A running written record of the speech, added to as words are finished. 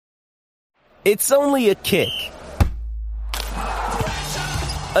It's only a kick,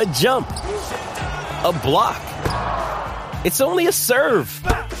 a jump, a block. It's only a serve.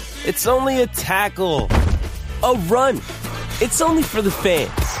 It's only a tackle, a run. It's only for the fans.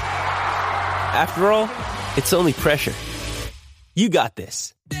 After all, it's only pressure. You got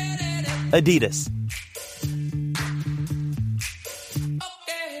this. Adidas.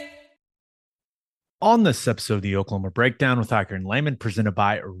 On this episode of the Oklahoma Breakdown with Hiker and Layman, presented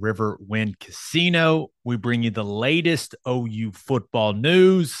by Riverwind Casino, we bring you the latest OU football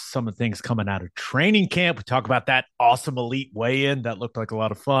news, some of the things coming out of training camp. We talk about that awesome elite weigh-in that looked like a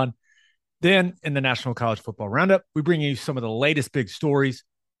lot of fun. Then, in the National College Football Roundup, we bring you some of the latest big stories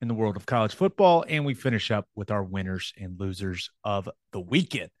in the world of college football, and we finish up with our winners and losers of the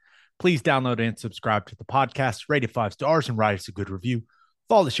weekend. Please download and subscribe to the podcast, rate it 5 stars, and write us a good review.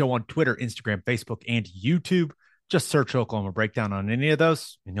 Follow the show on Twitter, Instagram, Facebook, and YouTube. Just search Oklahoma Breakdown on any of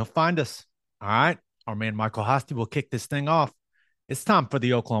those, and you'll find us. All right, our man Michael Hosty will kick this thing off. It's time for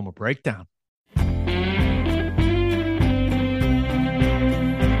the Oklahoma Breakdown.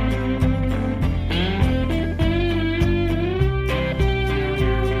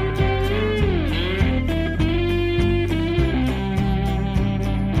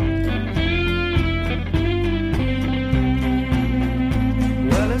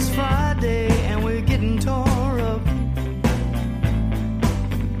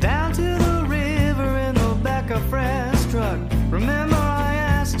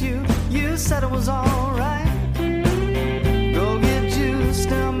 Said it was all right. Go get juice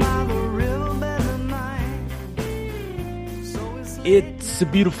down by the riverbed tonight. It's a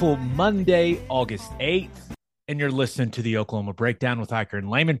beautiful Monday, August 8th, and you're listening to the Oklahoma Breakdown with Hiker and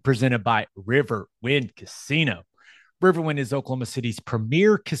Layman, presented by Riverwind Casino. Riverwind is Oklahoma City's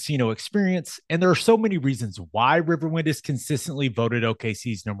premier casino experience, and there are so many reasons why Riverwind is consistently voted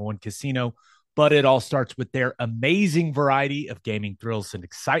OKC's #1 casino, but it all starts with their amazing variety of gaming thrills and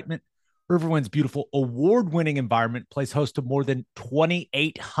excitement. Riverwind's beautiful award-winning environment plays host to more than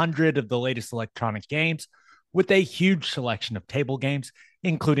 2,800 of the latest electronic games with a huge selection of table games,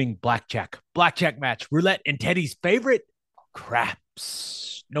 including blackjack, blackjack match, roulette, and Teddy's favorite,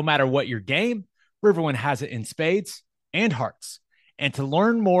 craps. No matter what your game, Riverwind has it in spades and hearts. And to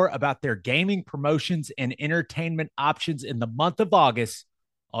learn more about their gaming promotions and entertainment options in the month of August,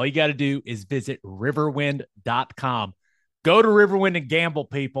 all you got to do is visit riverwind.com. Go to Riverwind and gamble,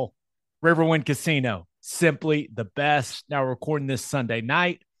 people. Riverwind Casino, simply the best. Now we're recording this Sunday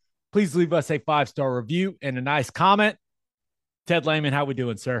night. Please leave us a 5-star review and a nice comment. Ted Layman, how we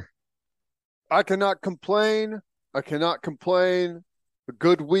doing, sir? I cannot complain. A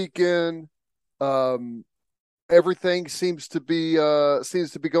good weekend. Everything seems to be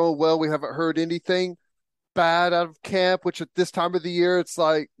going well. We haven't heard anything bad out of camp, which at this time of the year, it's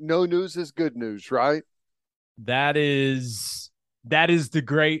like no news is good news, right? That is the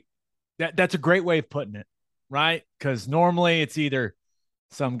great. That's a great way of putting it, right? Because normally it's either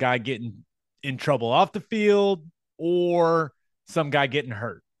some guy getting in trouble off the field or some guy getting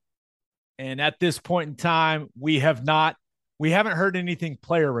hurt. And at this point in time, we haven't heard anything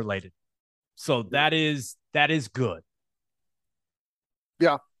player related. So that is good.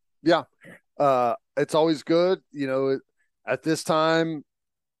 Yeah. It's always good. You know, at this time,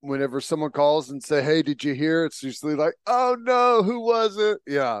 whenever someone calls and say, "Hey, did you hear?" It's usually like, "Oh no, who was it?"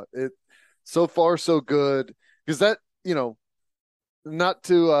 Yeah, so far so good, because that, you know, not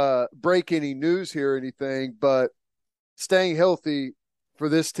to break any news here or anything, but staying healthy for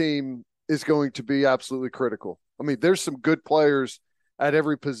this team is going to be absolutely critical. I mean, there's some good players at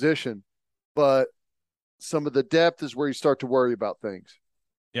every position, but some of the depth is where you start to worry about things.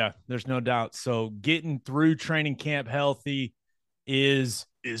 Yeah, there's no doubt. So getting through training camp healthy is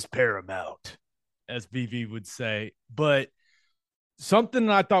paramount, as BV would say. But something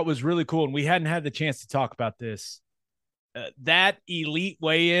that I thought was really cool, and we hadn't had the chance to talk about this, that elite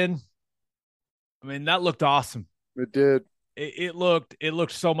weigh-in, I mean, that looked awesome. It did. It looked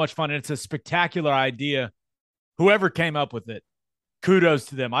so much fun, and it's a spectacular idea. Whoever came up with it, kudos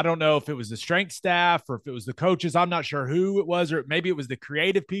to them. I don't know if it was the strength staff or if it was the coaches. I'm not sure who it was, or maybe it was the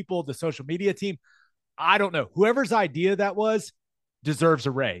creative people, the social media team. I don't know. Whoever's idea that was deserves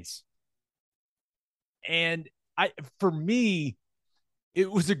a raise. And for me, it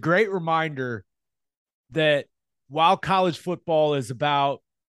was a great reminder that while college football is about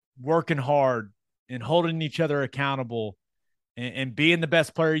working hard and holding each other accountable and being the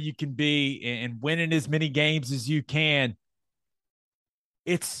best player you can be and winning as many games as you can,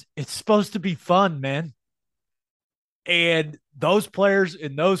 it's supposed to be fun, man. And those players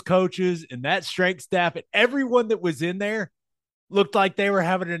and those coaches and that strength staff and everyone that was in there looked like they were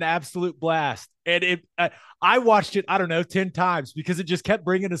having an absolute blast. And I watched it, I don't know, 10 times because it just kept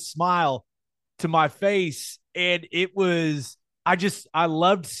bringing a smile to my face. And it was, I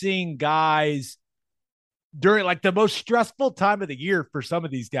loved seeing guys during like the most stressful time of the year for some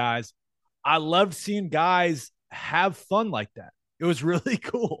of these guys. I loved seeing guys have fun like that. It was really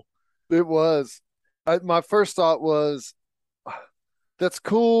cool. It was. My first thought was, that's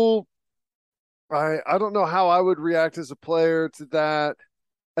cool. I don't know how I would react as a player to that.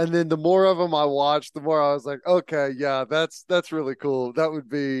 And then the more of them I watched, the more I was like, okay, yeah, that's really cool. That would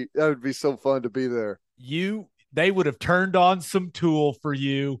be so fun to be there. They would have turned on some Tool for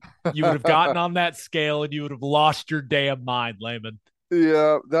you. You would have gotten on that scale and you would have lost your damn mind, Layman.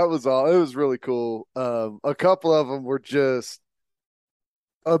 Yeah, that was all. It was really cool. A couple of them were just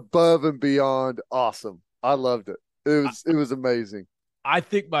above and beyond awesome. I loved it. It was amazing. I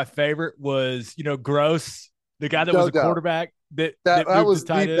think my favorite was, Gross, the guy that No was a doubt. quarterback that That moved was the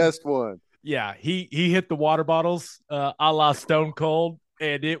tight the end. best one. Yeah, he hit the water bottles a la Stone Cold,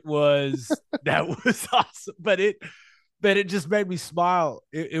 and it was that was awesome. But it just made me smile.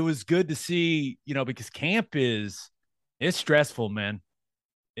 It was good to see, because camp it's stressful, man.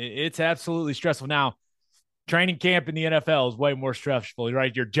 It's absolutely stressful. Now, training camp in the NFL is way more stressful,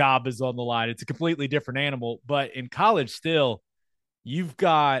 right? Your job is on the line. It's a completely different animal. But in college, still, you've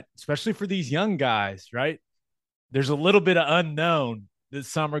got, especially for these young guys, right? There's a little bit of unknown that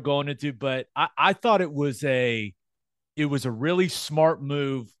some are going into, but I thought it was a really smart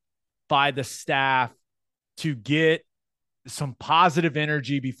move by the staff to get some positive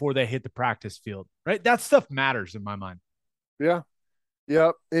energy before they hit the practice field, right? That stuff matters in my mind. Yeah.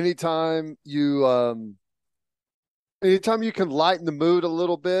 Yep. Anytime you can lighten the mood a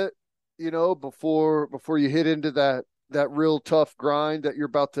little bit, before you hit into that real tough grind that you're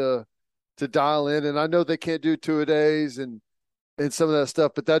about to dial in. And I know they can't do 2-a-days and some of that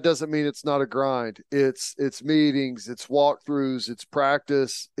stuff, but that doesn't mean it's not a grind. It's meetings, it's walkthroughs, it's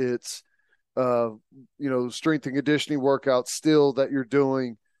practice, it's strength and conditioning workouts still that you're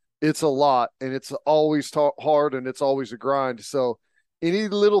doing. It's a lot, and it's always hard, and it's always a grind. So any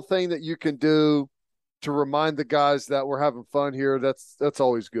little thing that you can do to remind the guys that we're having fun here, that's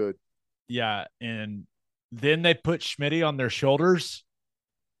always good. Yeah. And then they put Schmitty on their shoulders,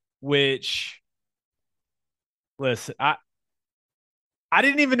 which, listen, I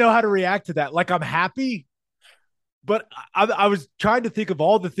didn't even know how to react to that. Like, I'm happy, but I was trying to think of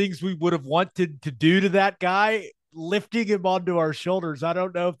all the things we would have wanted to do to that guy, lifting him onto our shoulders. I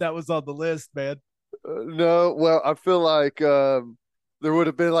don't know if that was on the list, man. No, well, I feel like there would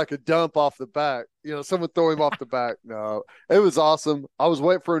have been like a dump off the back. Someone throw him off the back. No, it was awesome. I was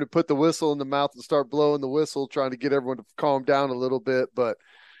waiting for him to put the whistle in the mouth and start blowing the whistle, trying to get everyone to calm down a little bit. But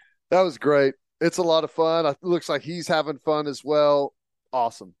that was great. It's a lot of fun. It looks like he's having fun as well.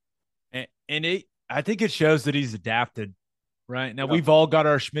 Awesome. And I think it shows that he's adapted. Right now, Yeah. we've all got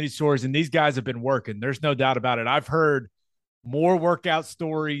our Schmitty stories, and these guys have been working. There's no doubt about it. I've heard more workout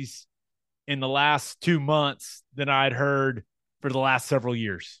stories in the last 2 months than I'd heard for the last several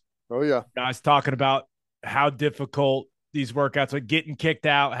years. Oh yeah. Guys talking about how difficult these workouts are, getting kicked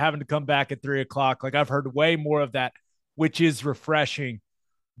out, having to come back at 3:00. Like, I've heard way more of that, which is refreshing.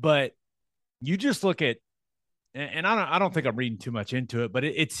 But you just look at, and I don't think I'm reading too much into it, but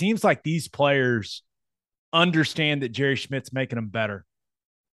it seems like these players understand that Jerry Schmidt's making them better,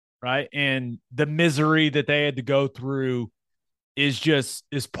 right? And the misery that they had to go through is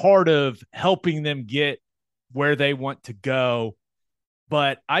part of helping them get where they want to go.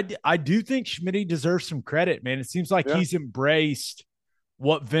 But I do think Schmidt deserves some credit, man. It seems like Yeah. he's embraced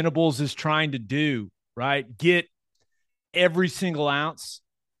what Venables is trying to do, right? Get every single ounce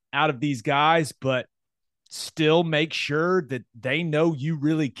out of these guys, but still make sure that they know you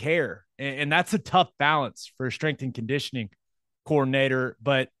really care. And that's a tough balance for a strength and conditioning coordinator,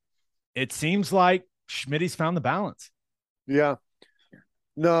 but it seems like Schmidt's found the balance. Yeah.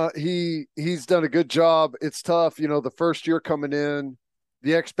 No, he's done a good job. It's tough, the first year coming in,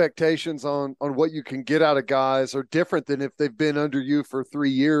 the expectations on what you can get out of guys are different than if they've been under you for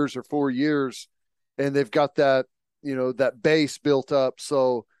 3 years or 4 years and they've got that, that base built up.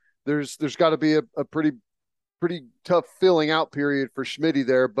 So there's got to be a pretty tough filling out period for Schmitty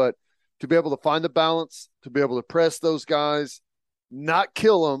there, but to be able to find the balance, to be able to press those guys, not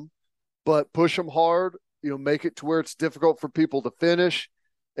kill them, but push them hard, make it to where it's difficult for people to finish,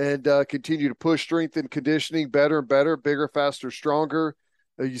 and continue to push strength and conditioning better and better, bigger, faster, stronger.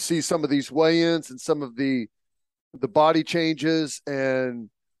 You see some of these weigh-ins and some of the body changes and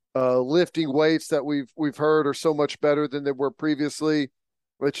lifting weights that we've heard are so much better than they were previously.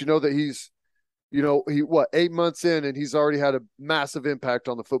 But that You know, 8 months in, and he's already had a massive impact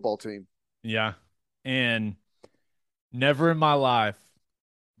on the football team. Yeah. And never in my life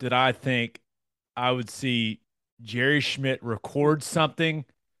did I think I would see Jerry Schmidt record something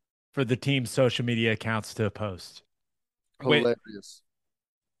for the team's social media accounts to post. Hilarious.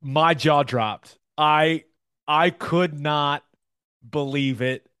 My jaw dropped. I could not believe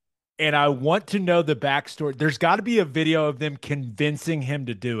it. And I want to know the backstory. There's got to be a video of them convincing him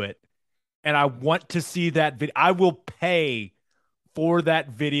to do it. And I want to see that video. I will pay for that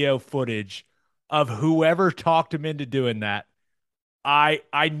video footage of whoever talked him into doing that. I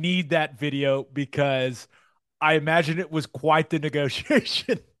need that video because I imagine it was quite the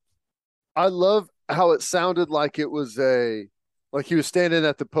negotiation. I love how it sounded like it was like he was standing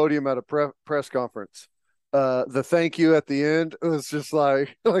at the podium at a press conference. The thank you at the end, it was just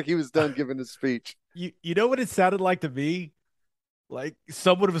like he was done giving his speech. You know what it sounded like to me? Like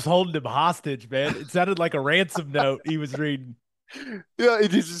someone was holding him hostage, man. It sounded like a ransom note he was reading. Yeah, he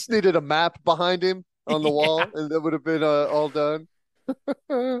just needed a map behind him on the wall, and that would have been all done.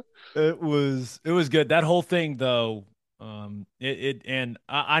 It was good. That whole thing, though, and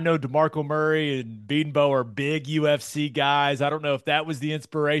I know DeMarco Murray and Beanbo are big UFC guys. I don't know if that was the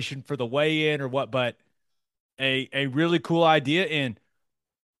inspiration for the weigh-in or what, but a really cool idea. And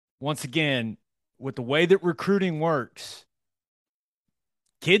once again, with the way that recruiting works,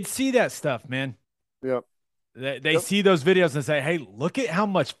 kids see that stuff, man. Yep. They see those videos and say, hey, look at how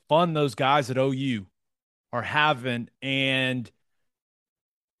much fun those guys at OU are having. And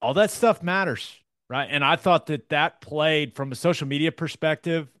all that stuff matters, right? And I thought that played from a social media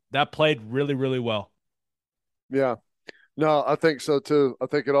perspective, that played really, really well. Yeah. No, I think so too. I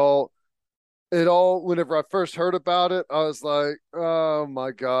think it all, whenever I first heard about it, I was like, oh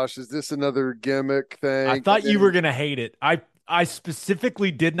my gosh, is this another gimmick thing? I thought you were going to hate it. I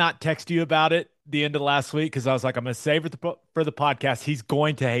specifically did not text you about it the end of last week because I was like, I'm going to save it for the podcast. He's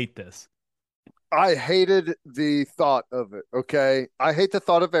going to hate this. I hated the thought of it. Okay. I hate the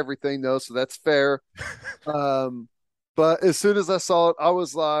thought of everything though. So that's fair. But as soon as I saw it, I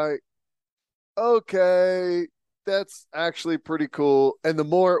was like, okay, that's actually pretty cool. And the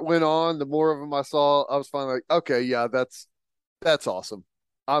more it went on, the more of them I saw, I was finally like, okay, yeah, that's awesome.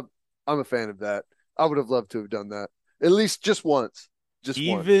 I'm a fan of that. I would have loved to have done that at least just once.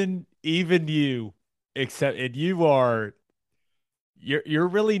 Even you, except, and you're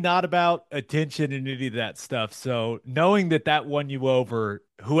really not about attention and any of that stuff. So knowing that won you over,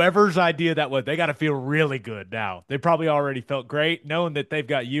 whoever's idea that was, they got to feel really good now. They probably already felt great. Knowing that they've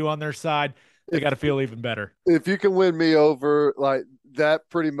got you on their side, they got to feel even better. If you can win me over, like that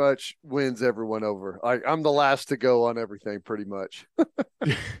pretty much wins everyone over. I'm the last to go on everything pretty much.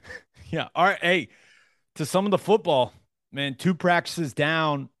 Yeah. All right. Hey, to some of the football, man, 2 practices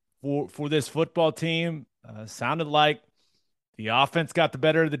down for this football team. Sounded like the offense got the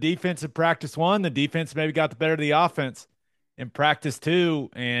better of the defense in practice 1. The defense maybe got the better of the offense in practice 2.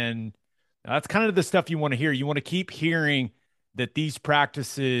 And that's kind of the stuff you want to hear. You want to keep hearing that these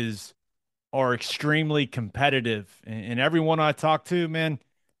practices are extremely competitive. And everyone I talked to, man,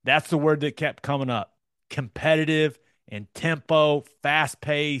 that's the word that kept coming up. Competitive and tempo, fast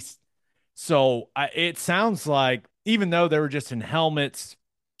paced. So it sounds like even though they were just in helmets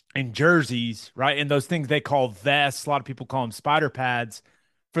and jerseys, right? And those things they call vests. A lot of people call them spider pads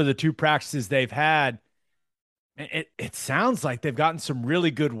for the 2 practices they've had. It sounds like they've gotten some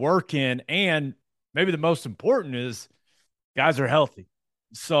really good work in. And maybe the most important is guys are healthy.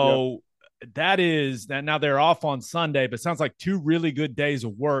 So that is that now they're off on Sunday, but it sounds like 2 really good days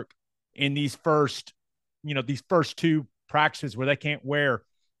of work in these first 2 practices where they can't wear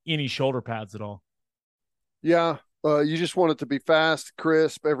any shoulder pads at all. Yeah. You just want it to be fast,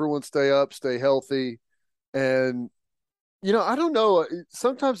 crisp, everyone stay up, stay healthy. And, I don't know.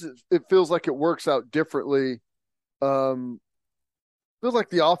 Sometimes it feels like it works out differently. Feels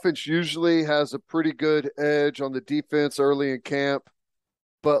like the offense usually has a pretty good edge on the defense early in camp.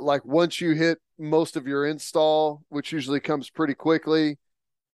 But like once you hit most of your install, which usually comes pretty quickly,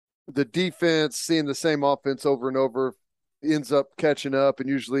 the defense seeing the same offense over and over ends up catching up and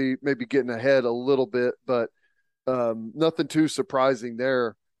usually maybe getting ahead a little bit, but nothing too surprising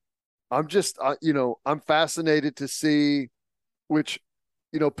there. I'm just, I'm fascinated to see which,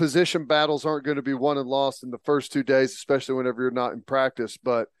 position battles aren't going to be won and lost in the first 2 days, especially whenever you're not in practice,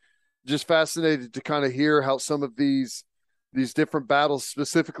 but just fascinated to kind of hear how some of these different battles,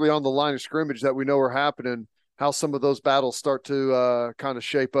 specifically on the line of scrimmage that we know are happening, how some of those battles start to kind of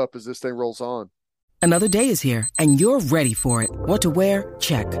shape up as this thing rolls on. Another day is here, and you're ready for it. What to wear?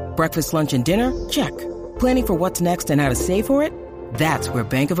 Check. Breakfast, lunch, and dinner? Check. Planning for what's next and how to save for it? That's where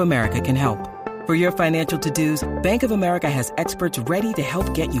Bank of America can help. For your financial to-dos, Bank of America has experts ready to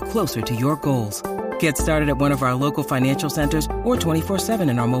help get you closer to your goals. Get started at one of our local financial centers or 24/7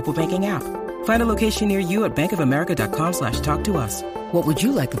 in our mobile banking app. Find a location near you at bankofamerica.com/talktous. What would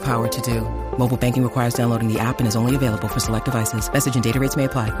you like the power to do? Mobile banking requires downloading the app and is only available for select devices. Message and data rates may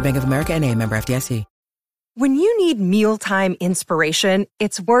apply. Bank of America N.A., member FDIC. When you need mealtime inspiration,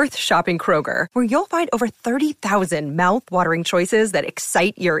 it's worth shopping Kroger, where you'll find over 30,000 mouth-watering choices that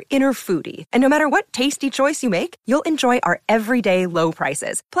excite your inner foodie. And no matter what tasty choice you make, you'll enjoy our everyday low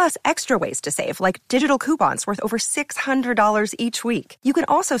prices, plus extra ways to save, like digital coupons worth over $600 each week. You can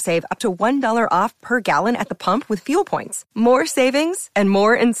also save up to $1 off per gallon at the pump with fuel points. More savings and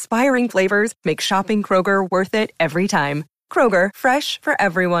more inspiring flavors make shopping Kroger worth it every time. Kroger, fresh for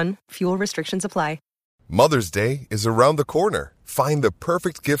everyone. Fuel restrictions apply. Mother's Day is around the corner. Find the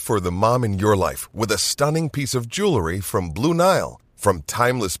perfect gift for the mom in your life with a stunning piece of jewelry from Blue Nile. From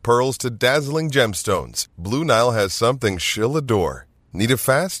timeless pearls to dazzling gemstones, Blue Nile has something she'll adore. Need it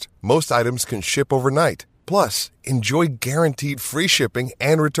fast? Most items can ship overnight. Plus, enjoy guaranteed free shipping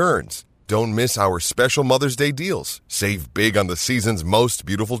and returns. Don't miss our special Mother's Day deals. Save big on the season's most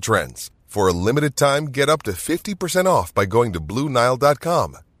beautiful trends. For a limited time, get up to 50% off by going to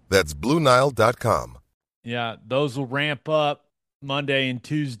BlueNile.com. That's BlueNile.com. Yeah, those will ramp up Monday and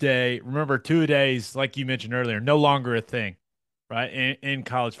Tuesday. Remember, 2 days, like you mentioned earlier, no longer a thing, right? In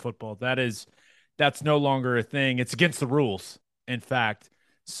college football, that's no longer a thing. It's against the rules, in fact.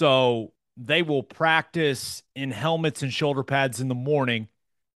 So they will practice in helmets and shoulder pads in the morning.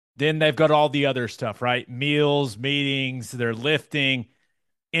 Then they've got all the other stuff, right? Meals, meetings, they're lifting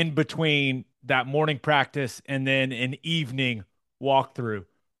in between that morning practice and then an evening walkthrough.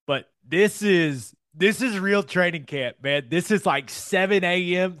 But this is real training camp, man. This is like 7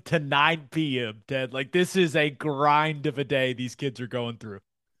 a.m. to 9 p.m., Ted. Like, this is a grind of a day these kids are going through.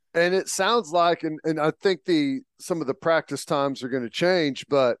 And it sounds like, and I think some of the practice times are going to change,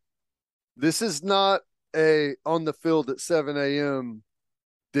 but this is not a on the field at 7 a.m.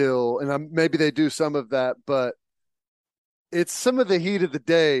 deal. And maybe they do some of that, but it's some of the heat of the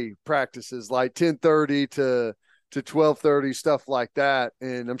day practices, like 10:30 to 12:30, stuff like that.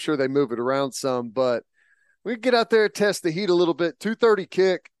 And I'm sure they move it around some, but we can get out there and test the heat a little bit. 2:30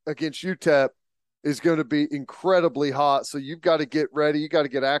 kick against UTEP is going to be incredibly hot. So you've got to get ready. You got to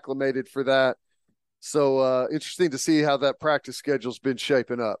get acclimated for that. So interesting to see how that practice schedule's been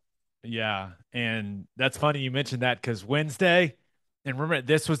shaping up. Yeah. And that's funny you mentioned that, because Wednesday, and remember,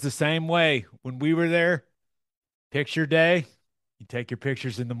 this was the same way when we were there. Picture day, you take your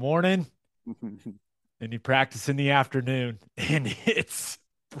pictures in the morning. And you practice in the afternoon, and it's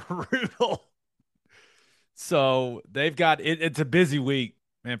brutal. So they've got it. It's a busy week,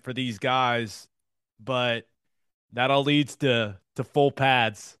 man, for these guys, but that all leads to full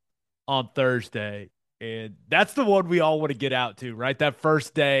pads on Thursday. And that's the one we all want to get out to, right? That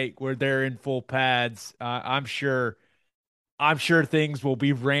first day where they're in full pads. I'm sure things will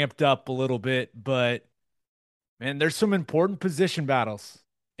be ramped up a little bit, but man, there's some important position battles.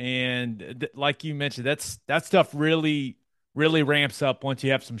 And like you mentioned, that stuff really, really ramps up once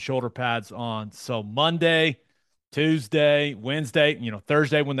you have some shoulder pads on. So Monday, Tuesday, Wednesday,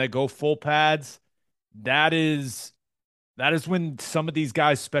 Thursday, when they go full pads, that is when some of these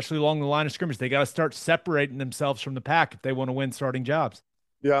guys, especially along the line of scrimmage, they got to start separating themselves from the pack if they want to win starting jobs.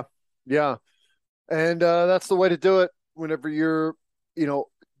 Yeah. Yeah. And that's the way to do it whenever you're,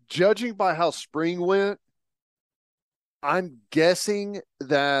 judging by how spring went. I'm guessing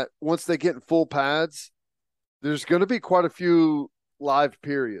that once they get in full pads, there's going to be quite a few live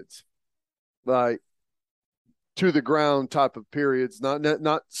periods, like to the ground type of periods,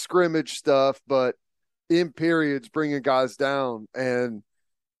 not scrimmage stuff, but in periods, bringing guys down. And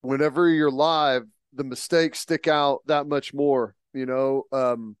whenever you're live, the mistakes stick out that much more, whether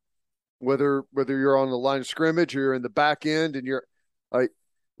you're on the line of scrimmage or you're in the back end, and you're like,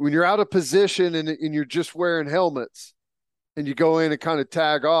 when you're out of position and you're just wearing helmets, and you go in and kind of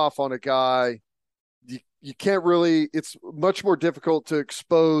tag off on a guy, you can't really, it's much more difficult to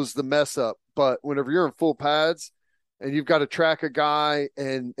expose the mess up. But whenever you're in full pads and you've got to track a guy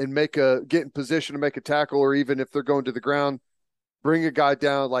and get in position to make a tackle, or even if they're going to the ground, bring a guy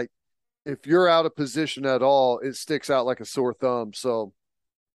down, like if you're out of position at all, it sticks out like a sore thumb. So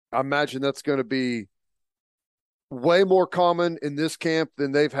I imagine that's going to be way more common in this camp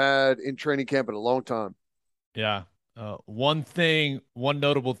than they've had in training camp in a long time. Yeah. One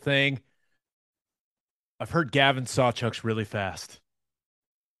notable thing, I've heard Gavin Sawchuk's really fast,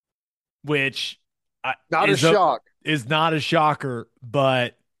 which is not a shocker,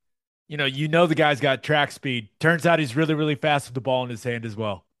 but the guy's got track speed. Turns out he's really, really fast with the ball in his hand as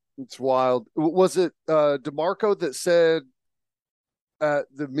well. It's wild. Was it DeMarco that said at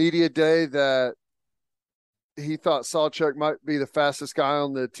the media day that he thought Sawchuk might be the fastest guy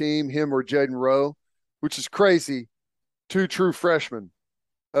on the team, him or Jaden Rowe, which is crazy. Two true freshmen.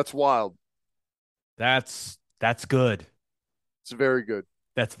 That's wild. That's good. It's very good.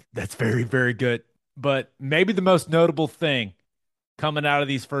 That's very, very good. But maybe the most notable thing coming out of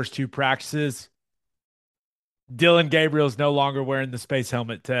these first two practices, Dylan Gabriel's no longer wearing the space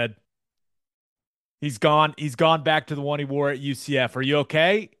helmet, Ted. He's gone. He's gone back to the one he wore at UCF. Are you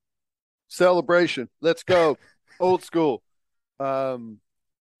okay? Celebration. Let's go. Old school. Yeah,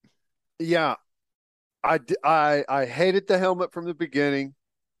 I hated the helmet from the beginning.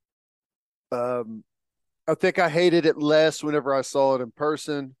 I think I hated it less whenever I saw it in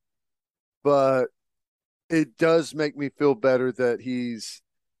person, but it does make me feel better that he's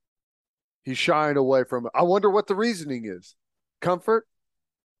shying away from it. I wonder what the reasoning is. Comfort?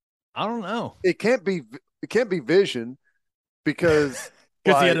 I don't know. It can't be vision because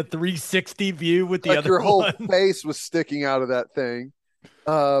Because he had a 360 view with the other your whole one. face was sticking out of that thing.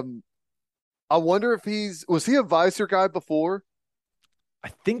 I wonder if was he a visor guy before? I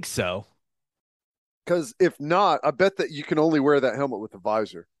think so. Because if not, I bet that you can only wear that helmet with a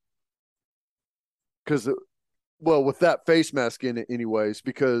visor. Because, well, with that face mask in it, anyways,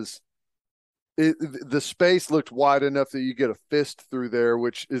 because the space looked wide enough that you get a fist through there,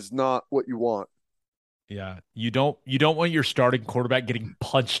 which is not what you want. Yeah, you don't want your starting quarterback getting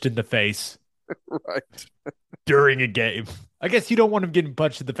punched in the face Right. during a game. I guess you don't want him getting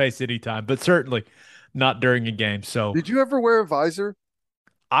punched in the face anytime, but certainly not during a game. So Did you ever wear a visor?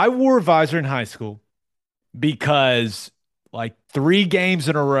 I wore a visor in high school because like 3 games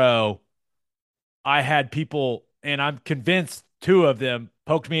in a row, I had people, and I'm convinced 2 of them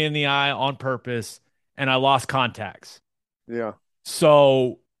poked me in the eye on purpose, and I lost contacts. Yeah.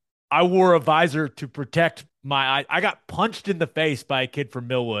 So I wore a visor to protect my eye. I got punched in the face by a kid from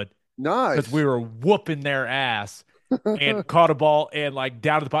Millwood because Nice. we were whooping their ass and caught a ball and like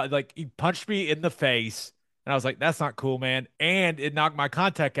down to the pot. Like he punched me in the face. And I was like, that's not cool, man. And it knocked my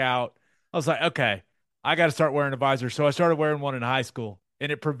contact out. I was like, okay, I got to start wearing a visor. So I started wearing one in high school,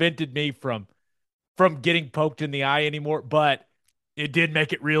 and it prevented me from getting poked in the eye anymore. But it did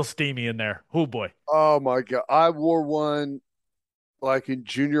make it real steamy in there. Oh boy. Oh my God. I wore one like in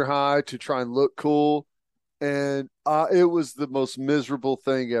junior high to try and look cool. And it was the most miserable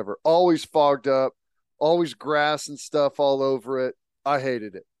thing ever. Always fogged up, always grass and stuff all over it. I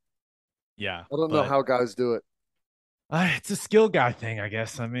hated it. Yeah. I don't know But how guys do it. it's a skill guy thing, I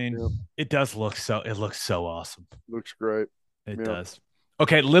guess. I mean, Yeah. it looks so awesome. Looks great. It Yeah. does.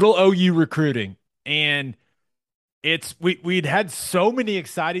 Okay, little OU recruiting. And we'd had so many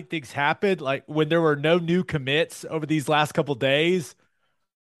exciting things happen. Like when there were no new commits over these last couple days,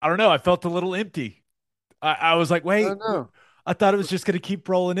 I don't know. I felt a little empty. I was like, I wait, know. I thought it was just going to keep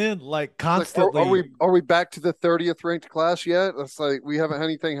rolling in like Like, constantly. are we back to the 30th ranked class yet? It's like we haven't had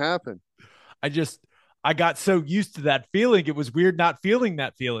anything happen. I just, I got so used to that feeling. It was weird not feeling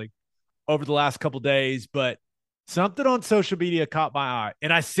that feeling over the last couple days, but something on social media caught my eye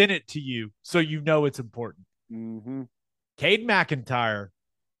and I sent it to you so you know it's important. Mm-hmm. Cade McIntyre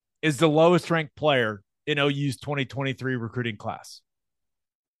is the lowest ranked player in OU's 2023 recruiting class.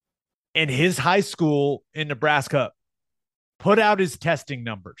 And his high school in Nebraska put out his testing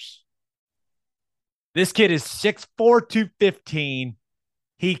numbers. This kid is 6'4", 215.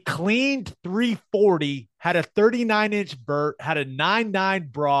 He cleaned 340, had a 39-inch vert, had a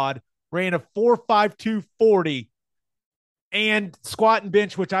 9.9 broad, ran a 4.52 40, and squat and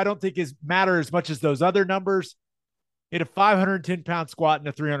bench, which I don't think matter as much as those other numbers. He had a 510-pound squat and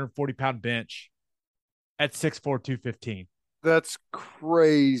a 340-pound bench at 6'4", 215. That's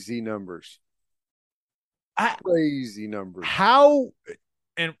crazy numbers. I, Crazy numbers. how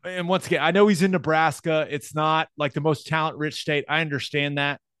and once again, I know he's in Nebraska. It's not like the most talent rich state. I understand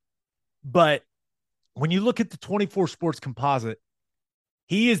that. But when you look at the 24 sports composite,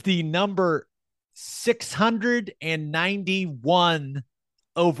 he is the number 691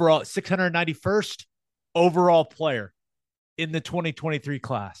 overall, 691st overall player in the 2023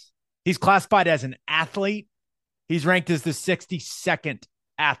 class. He's classified as an athlete. He's ranked as the 62nd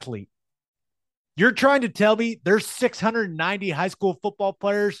athlete. You're trying to tell me there's 690 high school football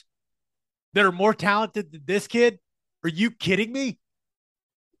players that are more talented than this kid? Are you kidding me?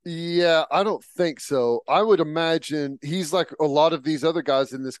 Yeah, I don't think so. I would imagine he's like a lot of these other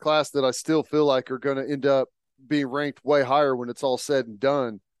guys in this class that I still feel like are going to end up being ranked way higher when it's all said and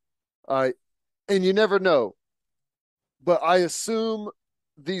done. And you never know, but I assume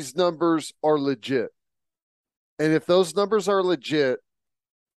these numbers are legit. And if those numbers are legit,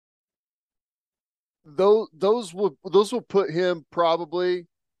 those will put him probably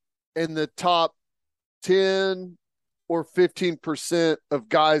in the top 10 or 15% of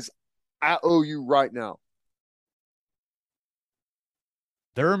guys at OU right now.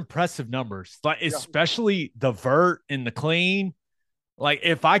 They're impressive numbers, like Yeah. especially the vert and the clean. Like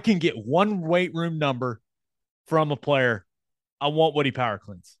if I can get one weight room number from a player, I want Woody Power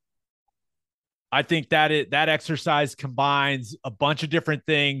Cleans. I think that exercise combines a bunch of different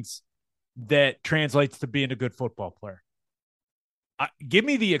things that translates to being a good football player. Give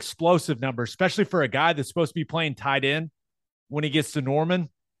me the explosive number, especially for a guy that's supposed to be playing tight end when he gets to Norman.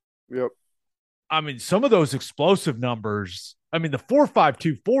 Yep. I mean, some of those explosive numbers. I mean, the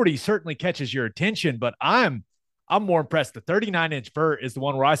 4.52 40 certainly catches your attention, but I'm more impressed. The 39-inch vert is the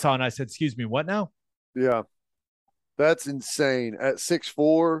one where I saw and I said, "Excuse me, what now?" Yeah. That's insane. At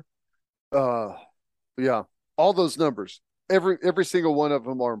 6'4", yeah. All those numbers. Every single one of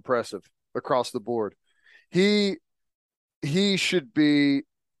them are impressive across the board. He should be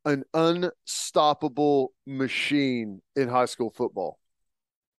an unstoppable machine in high school football.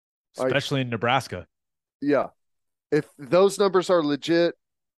 Especially in Nebraska. Yeah. If those numbers are legit,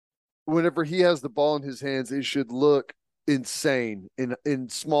 whenever he has the ball in his hands, it should look insane in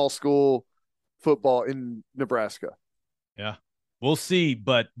small school football in Nebraska. Yeah. We'll see,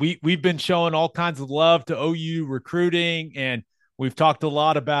 but we've been showing all kinds of love to OU recruiting, and we've talked a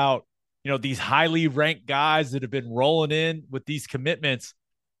lot about, these highly ranked guys that have been rolling in with these commitments.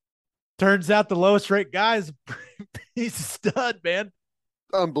 Turns out the lowest ranked guy is he's a stud, man.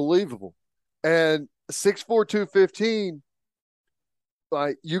 Unbelievable. And 6'4", 215,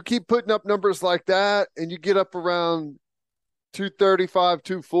 like you keep putting up numbers like that and you get up around 235,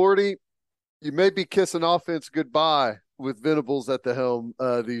 240, you may be kissing offense goodbye with Venables at the helm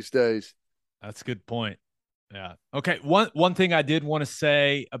these days. That's a good point. Yeah. Okay. One thing I did want to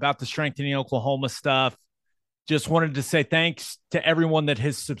say about the Strengthening Oklahoma stuff, just wanted to say thanks to everyone that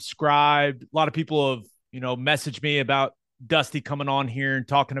has subscribed. A lot of people have, messaged me about Dusty coming on here and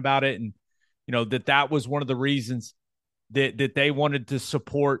talking about it. And, that was one of the reasons that they wanted to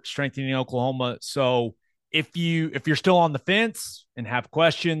support Strengthening Oklahoma. So if you're still on the fence and have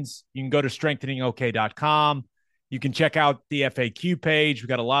questions, you can go to strengtheningok.com. You can check out the FAQ page. We've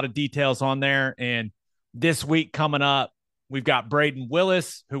got a lot of details on there. And this week coming up, we've got Braden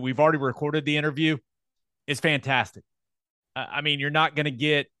Willis, who we've already recorded the interview. It's fantastic. I mean, you're not going to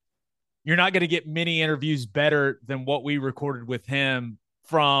get many interviews better than what we recorded with him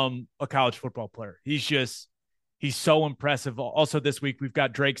from a college football player. He's so impressive. Also this week, we've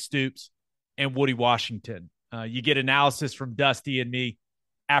got Drake Stoops and Woody Washington. You get analysis from Dusty and me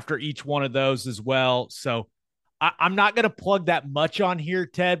after each one of those as well. So I'm not going to plug that much on here,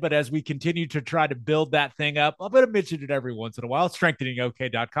 Ted, but as we continue to try to build that thing up, I'm going to mention it every once in a while.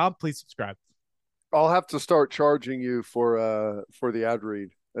 Strengtheningok.com. Please subscribe. I'll have to start charging you for the ad read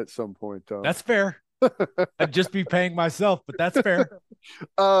at some point. That's fair. I'd just be paying myself, but that's fair.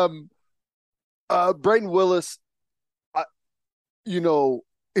 Braden Willis,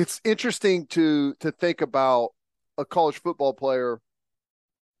 it's interesting to think about a college football player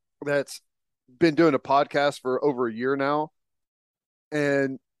that's been doing a podcast for over a year now,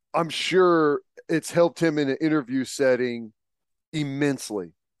 and I'm sure it's helped him in an interview setting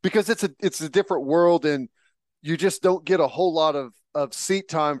immensely because it's a different world, and you just don't get a whole lot of seat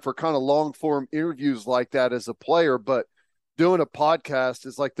time for kind of long form interviews like that as a player. But doing a podcast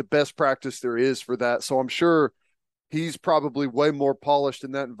is like the best practice there is for that. So I'm sure he's probably way more polished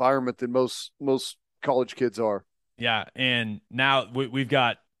in that environment than most college kids are. Yeah, and now we've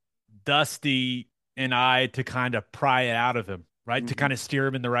got Dusty and I to kind of pry it out of him, right? Mm-hmm. To kind of steer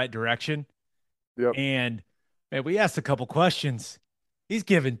him in the right direction. Yep. And man, we asked a couple questions. He's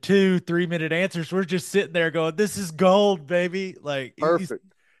giving 2-3 minute answers. We're just sitting there going, "This is gold, baby!" Like perfect.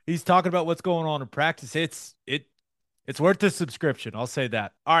 He's talking about what's going on in practice. It's worth the subscription. I'll say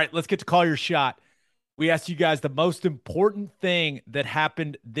that. All right, let's get to call your shot. We asked you guys the most important thing that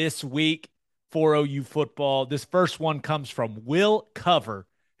happened this week for OU football. This first one comes from Will Cover,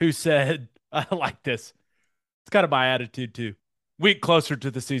 who said, "I like this. It's kind of my attitude too. Week closer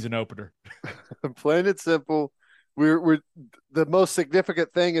to the season opener." Plain and simple. We're the most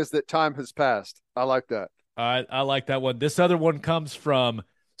significant thing is that time has passed. I like that. I like that one. This other one comes from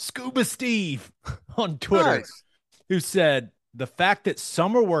Scuba Steve on Twitter, nice. Who said the fact that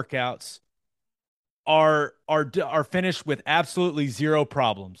summer workouts are finished with absolutely zero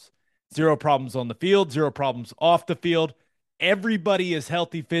problems on the field, zero problems off the field. Everybody is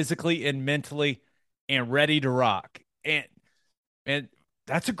healthy physically and mentally and ready to rock. And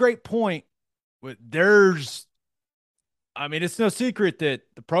that's a great point. There's I mean, it's no secret that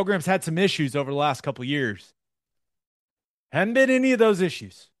the program's had some issues over the last couple of years. Haven't been any of those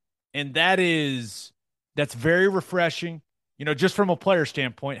issues. And that's very refreshing. Just from a player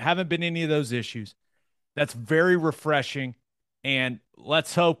standpoint, haven't been any of those issues. That's very refreshing. And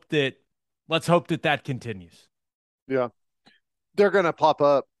let's hope that continues. Yeah. They're going to pop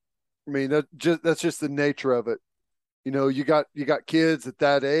up. I mean, that's just the nature of it. You got kids at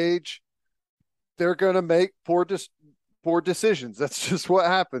that age. They're going to make poor decisions. That's just what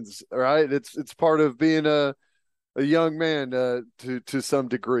happens, right? It's part of being a young man to some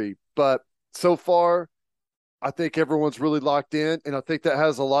degree. But so far, I think everyone's really locked in, and I think that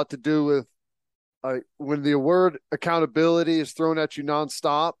has a lot to do with when the word accountability is thrown at you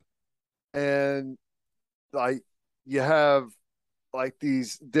nonstop, and like you have like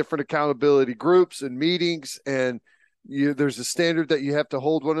these different accountability groups and meetings, and there's a standard that you have to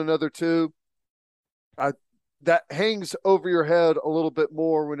hold one another to. That hangs over your head a little bit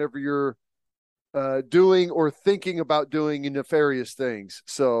more whenever you're doing or thinking about doing nefarious things.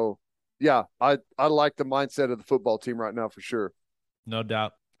 So, yeah, I like the mindset of the football team right now for sure. No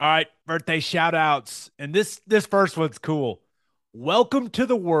doubt. All right, birthday shout outs. And this first one's cool. Welcome to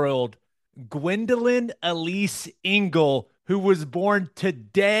the world, Gwendolyn Elise Engel, who was born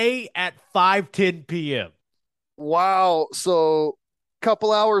today at 5:10 p.m. Wow. So,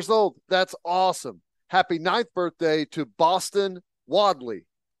 couple hours old. That's awesome. Happy 9th birthday to Boston Wadley.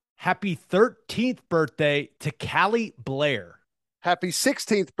 Happy 13th birthday to Callie Blair. Happy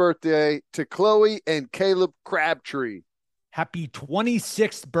 16th birthday to Chloe and Caleb Crabtree. Happy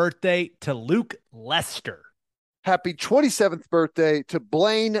 26th birthday to Luke Lester. Happy 27th birthday to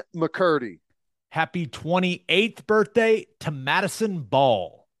Blaine McCurdy. Happy 28th birthday to Madison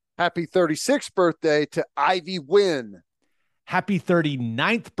Ball. Happy 36th birthday to Ivy Wynn. Happy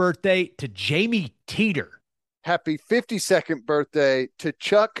 39th birthday to Jamie Teeter. Happy 52nd birthday to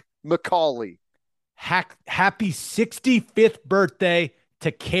Chuck McCauley. Happy 65th birthday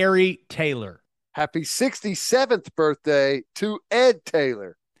to Carrie Taylor. Happy 67th birthday to Ed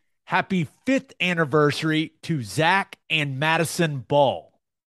Taylor. Happy 5th anniversary to Zach and Madison Ball.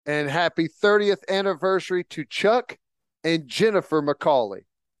 And happy 30th anniversary to Chuck and Jennifer McCauley.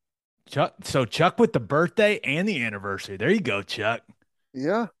 Chuck with the birthday and the anniversary. There you go, Chuck.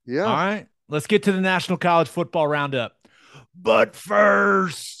 Yeah. All right, let's get to the National College Football Roundup. But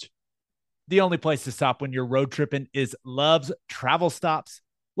first, the only place to stop when you're road tripping is Love's Travel Stops.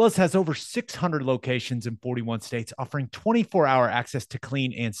 Love's has over 600 locations in 41 states, offering 24-hour access to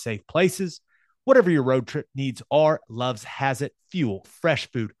clean and safe places. Whatever your road trip needs are, Love's has it. Fuel, fresh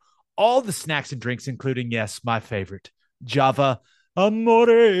food, all the snacks and drinks, including, yes, my favorite, Java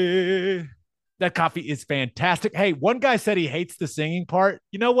Amore. That coffee is fantastic. Hey, one guy said he hates the singing part.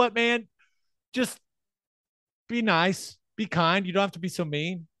 You know what, man? Just be nice, be kind. You don't have to be so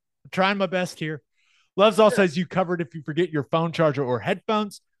mean. I'm trying my best here. Love's also has you covered if you forget your phone charger or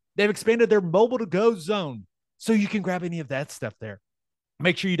headphones. They've expanded their mobile to go zone, so you can grab any of that stuff there.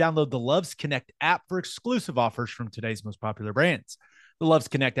 Make sure you download the Love's Connect app for exclusive offers from today's most popular brands. The Love's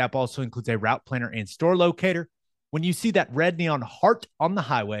Connect app also includes a route planner and store locator. When you see that red neon heart on the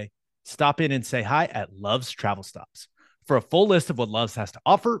highway, stop in and say hi at Love's Travel Stops. For a full list of what Love's has to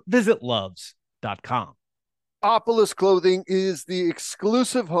offer, visit loves.com. Opolis Clothing is the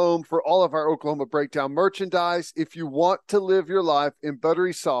exclusive home for all of our Oklahoma Breakdown merchandise. If you want to live your life in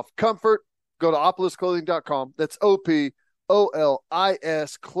buttery soft comfort, go to opolisclothing.com. That's OPOLIS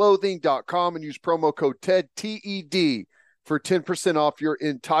clothing.com and use promo code TED, TED, for 10% off your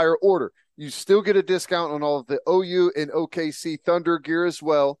entire order. You still get a discount on all of the OU and OKC Thunder gear as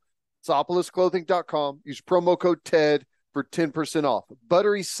well. It's opolisclothing.com. Use promo code TED for 10% off.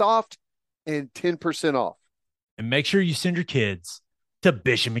 Buttery soft and 10% off. And make sure you send your kids to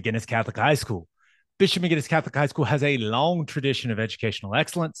Bishop McGinnis Catholic High School. Bishop McGinnis Catholic High School has a long tradition of educational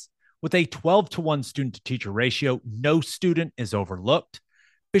excellence. With a 12-to-1 student-to-teacher ratio, no student is overlooked.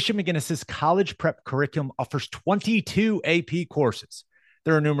 Bishop McGinnis's college prep curriculum offers 22 AP courses.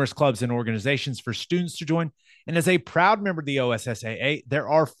 There are numerous clubs and organizations for students to join. And as a proud member of the OSSAA, there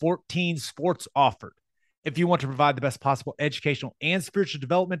are 14 sports offered. If you want to provide the best possible educational and spiritual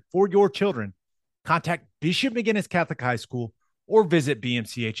development for your children, contact Bishop McGinnis Catholic High School or visit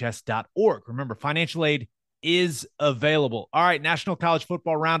bmchs.org. Remember, financial aid is available. All right, National College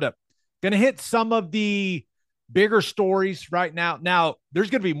Football Roundup. Going to hit some of the bigger stories right now. Now, there's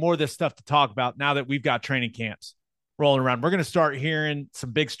going to be more of this stuff to talk about now that we've got training camps rolling around. We're going to start hearing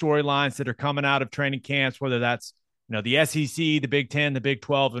some big storylines that are coming out of training camps, whether that's, the SEC, the Big 10, the Big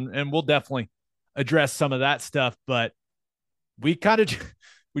 12, and we'll definitely address some of that stuff. But we kind of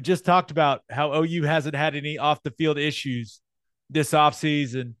We just talked about how OU hasn't had any off the field issues this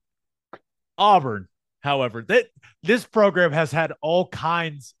offseason. Auburn, however, this program has had all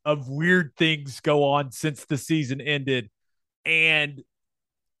kinds of weird things go on since the season ended, and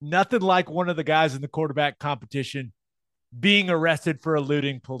nothing like one of the guys in the quarterback competition being arrested for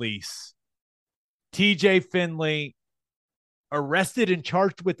eluding police. TJ Finley arrested and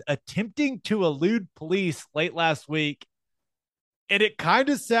charged with attempting to elude police late last week. And it kind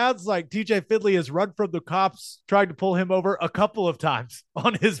of sounds like TJ Finley has run from the cops trying to pull him over a couple of times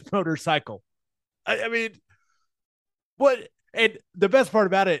on his motorcycle. I mean, what? And the best part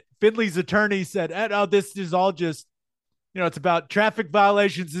about it, Finley's attorney said, "Oh, this is all just, it's about traffic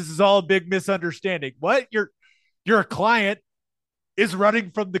violations. This is all a big misunderstanding." What? Your client is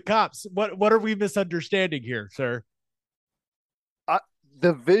running from the cops. What are we misunderstanding here, sir?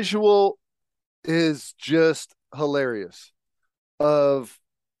 The visual is just hilarious of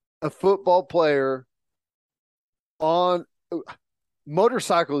a football player on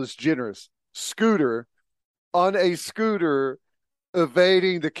motorcycle is generous. Scooter on a scooter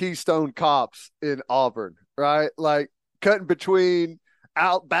evading the Keystone cops in Auburn, right? Like cutting between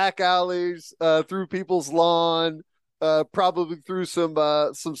out back alleys, through people's lawn, probably through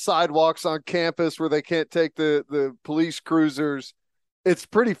some sidewalks on campus where they can't take the police cruisers. It's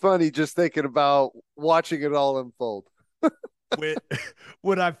pretty funny just thinking about watching it all unfold.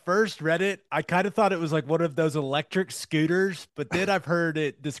 When I first read it, I kind of thought it was like one of those electric scooters, but then I've heard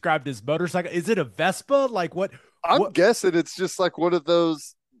it described as motorcycle. Is it a Vespa? Like what? I'm guessing it's just like one of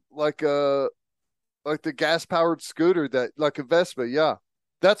those, like the gas powered scooter that like a Vespa. Yeah,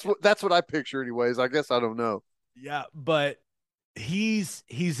 that's what I picture, anyways. I guess I don't know. Yeah, but he's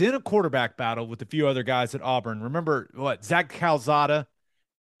in a quarterback battle with a few other guys at Auburn. Remember what? Zach Calzada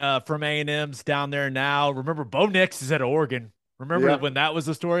from A&M's down there now. Remember Bo Nix is at Oregon. Remember when that was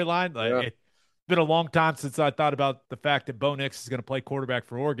the storyline? Like it's been a long time since I thought about the fact that Bo Nix is going to play quarterback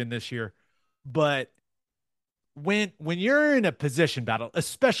for Oregon this year. But when you're in a position battle,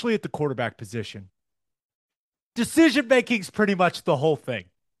 especially at the quarterback position, decision making is pretty much the whole thing.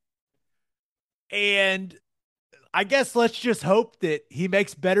 And I guess let's just hope that he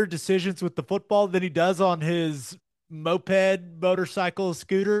makes better decisions with the football than he does on his moped, motorcycle,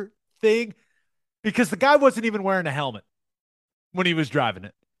 scooter thing, because the guy wasn't even wearing a helmet when he was driving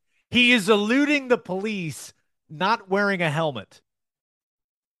it. He is eluding the police, not wearing a helmet.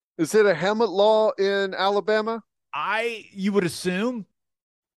 Is it a helmet law in Alabama? You would assume,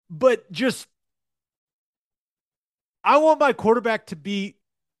 but just, I want my quarterback to be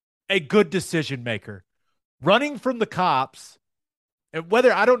a good decision maker. Running from the cops, and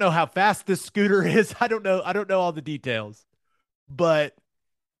whether, I don't know how fast this scooter is. I don't know all the details, but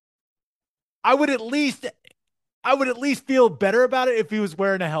I would at least feel better about it if he was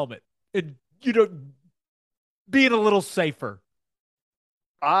wearing a helmet and, being a little safer.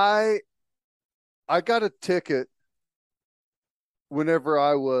 I got a ticket whenever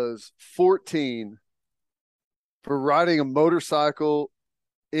I was 14 for riding a motorcycle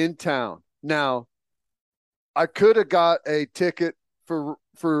in town. Now, I could have got a ticket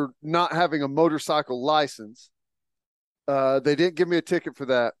for not having a motorcycle license. They didn't give me a ticket for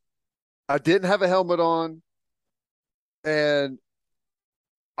that. I didn't have a helmet on, and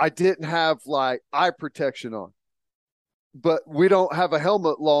I didn't have like eye protection on. But we don't have a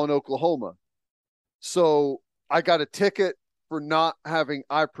helmet law in Oklahoma. So I got a ticket for not having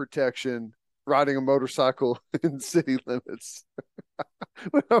eye protection riding a motorcycle in city limits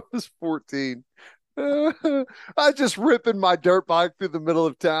when I was 14. I just ripping my dirt bike through the middle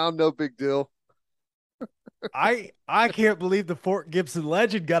of town. No big deal. I can't believe the Fort Gibson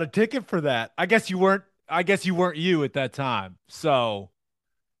legend got a ticket for that. I guess you weren't you at that time. So,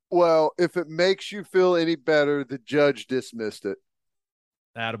 well, if it makes you feel any better, the judge dismissed it.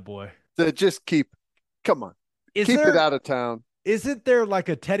 attaboy. So just come on. Keep it out of town. Isn't there like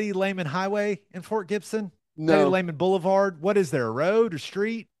a Teddy Lehman Highway in Fort Gibson? No. Teddy Lehman Boulevard? What is there? A road, a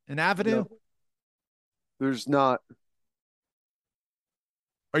street, an avenue? No. There's not.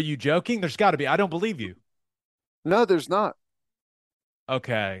 Are you joking? There's got to be. I don't believe you. No, there's not.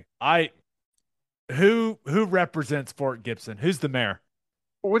 Okay. Who represents Fort Gibson? Who's the mayor?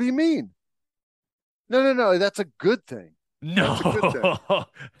 What do you mean? No. That's a good thing. No, That's a good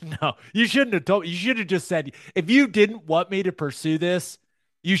thing. no. You shouldn't have told. You should have just said, if you didn't want me to pursue this,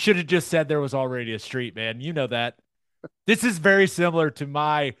 you should have just said there was already a street, man. You know that. This is very similar to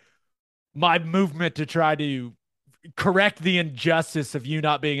my movement to try to correct the injustice of you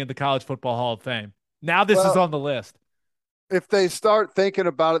not being in the College Football Hall of Fame. Now this is on the list. If they start thinking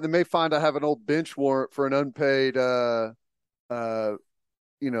about it, they may find I have an old bench warrant for an unpaid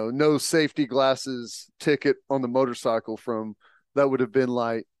no safety glasses ticket on the motorcycle from that would have been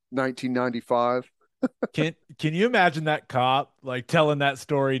like 1995. Can you imagine that cop like telling that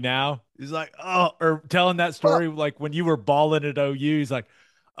story now? He's like, oh, or telling that story like when you were balling at OU. He's like,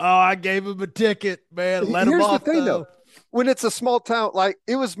 oh, I gave him a ticket, man. Let him Here's the off thing though. though. When it's a small town, like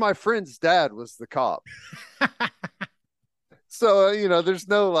it was my friend's dad was the cop. So, there's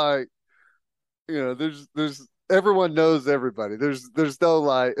no like, there's everyone knows everybody. There's no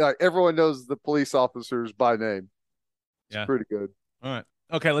like everyone knows the police officers by name. It's Yeah. pretty good. All right.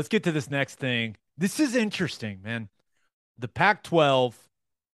 Okay, let's get to this next thing. This is interesting, man. The Pac-12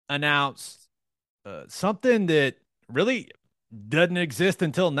 announced something that really doesn't exist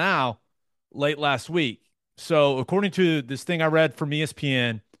until now, late last week. So, according to this thing I read from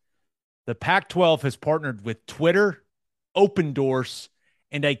ESPN, the Pac-12 has partnered with Twitter, Open Doors,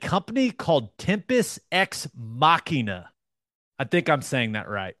 and a company called Tempest Ex Machina. I think I'm saying that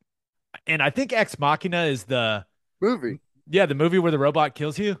right. And I think Ex Machina is the Movie. the movie where the robot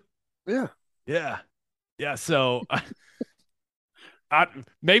kills you. Yeah. Yeah. Yeah. So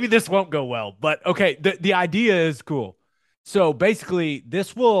maybe this won't go well, but okay. The idea is cool. So basically,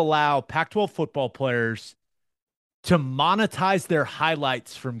 this will allow Pac 12 football players to monetize their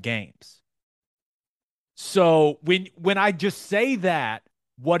highlights from games. So when I just say that,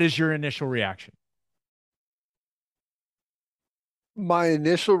 what is your initial reaction? My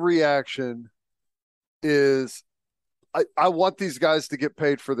initial reaction is I want these guys to get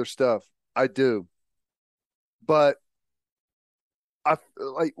paid for their stuff. I do. But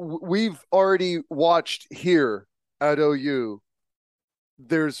we've already watched here at OU.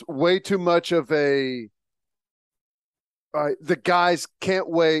 There's way too much of the guys can't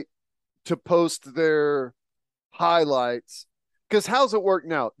wait to post their highlights. Because how's it work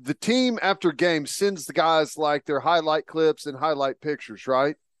now? The team after game sends the guys like their highlight clips and highlight pictures,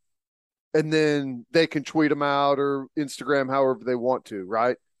 right? And then they can tweet them out or Instagram however they want to,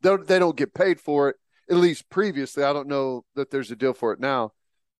 right? They don't get paid for it, at least previously. I don't know that there's a deal for it now.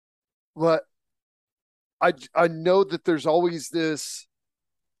 But I know that there's always this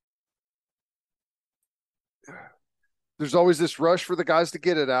rush for the guys to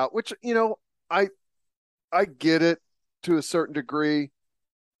get it out, which, I get it to a certain degree.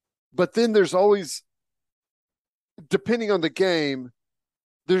 But then there's always, depending on the game,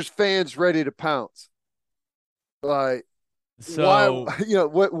 there's fans ready to pounce. Like, So why,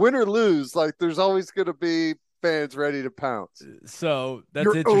 win or lose, like there's always going to be fans ready to pounce. so that's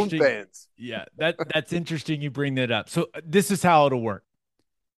Your own interesting. fans. Yeah, that's interesting you bring that up. So this is how it'll work.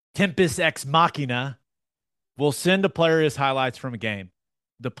 Tempest Ex Machina will send a player his highlights from a game.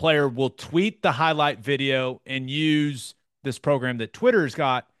 The player will tweet the highlight video and use this program that Twitter's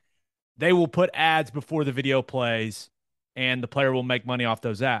got. They will put ads before the video plays, and the player will make money off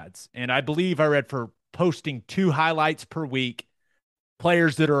those ads. And I believe I read for posting 2 highlights per week,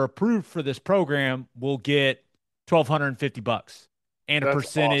 players that are approved for this program will get $1,250 and That's a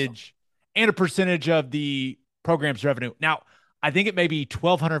percentage awesome. and a percentage of the program's revenue. Now, I think it may be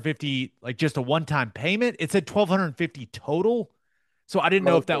 $1,250, like just a one-time payment. It said $1,250 total. So I didn't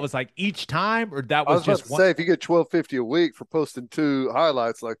know if that was like each time or that I was was about just to one. say, if you get $1,250 a week for posting 2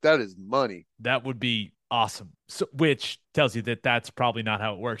 highlights, like that is money. That would be awesome. So, which tells you that that's probably not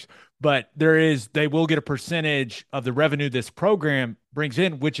how it works. But they will get a percentage of the revenue this program brings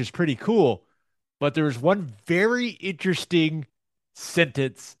in, which is pretty cool. But there's one very interesting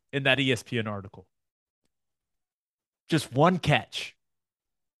sentence in that ESPN article. Just one catch.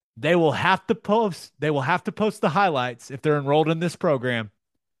 They will have to post the highlights if they're enrolled in this program,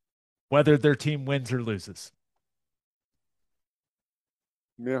 whether their team wins or loses.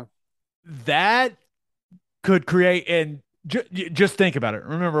 Yeah. That could create, and just think about it.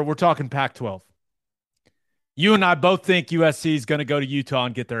 Remember, we're talking Pac-12. You and I both think USC is going to go to Utah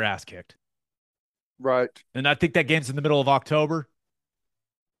and get their ass kicked. Right. And I think that game's in the middle of October.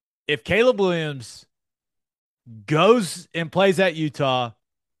 If Caleb Williams goes and plays at Utah,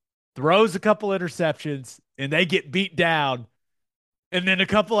 throws a couple interceptions, and they get beat down, and then a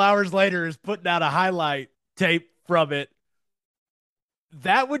couple hours later is putting out a highlight tape from it,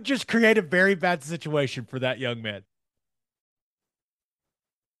 that would just create a very bad situation for that young man.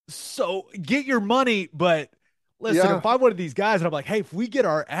 So get your money, but listen, Yeah. if I'm one of these guys and I'm like, hey, if we get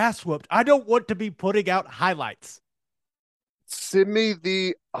our ass whooped, I don't want to be putting out highlights. Send me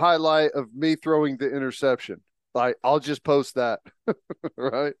the highlight of me throwing the interception. Like, I'll just post that.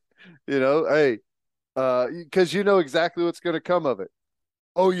 Right. Hey, because you know exactly what's going to come of it.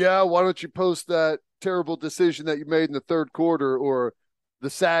 Oh, yeah. Why don't you post that terrible decision that you made in the third quarter, or the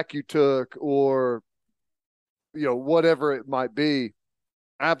sack you took, or, whatever it might be.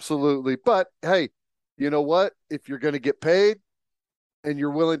 Absolutely. But hey, you know what? If you're going to get paid and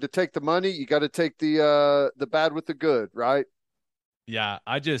you're willing to take the money, you got to take the bad with the good, right? Yeah,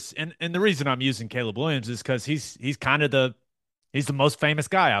 I just and the reason I'm using Caleb Williams is because he's kind of he's the most famous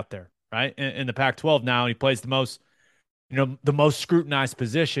guy out there, right? In the Pac-12 now, he plays the most, the most scrutinized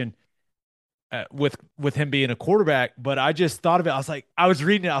position with him being a quarterback. But I just thought of it. I was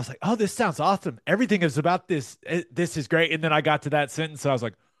reading it. I was like, oh, this sounds awesome. Everything is about this. This is great. And then I got to that sentence. So I was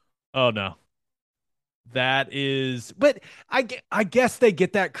like, oh no, that is. But I guess they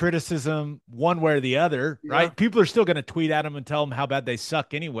get that criticism one way or the other, Yeah. right? People are still going to tweet at them and tell them how bad they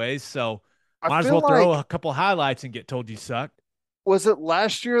suck, anyways. So I might as feel well throw like, a couple highlights and get told you suck. was it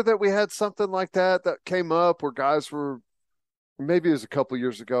last year that we had something like that came up where guys were, maybe it was a couple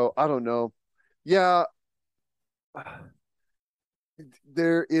years ago. I don't know. Yeah.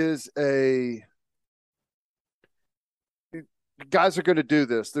 There is guys are going to do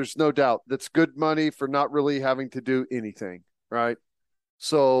this. There's no doubt. That's good money for not really having to do anything, right?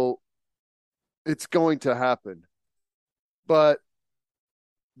 So it's going to happen. But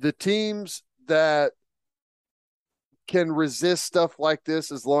the teams that can resist stuff like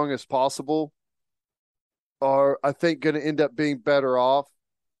this as long as possible are, I think, going to end up being better off.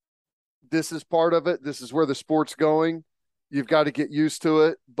 This is part of it. This is where the sport's going. You've got to get used to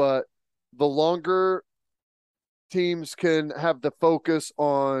it. But the longer teams can have the focus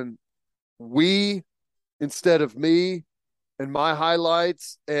on we instead of me and my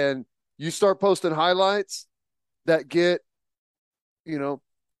highlights, and you start posting highlights that get, you know,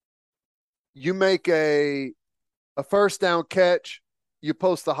 you make a first down catch, you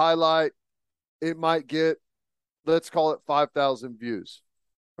post the highlight, it might get, let's call it 5,000 views,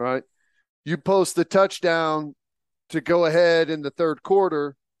 right? You post the touchdown to go ahead in the third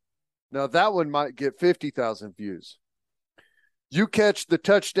quarter, now that one might get 50,000 views. You catch the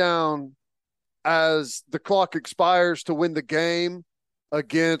touchdown as the clock expires to win the game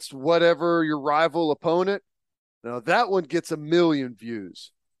against whatever your rival opponent, now that one gets 1,000,000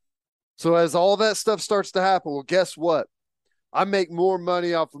 views. So as all that stuff starts to happen, well, guess what? I make more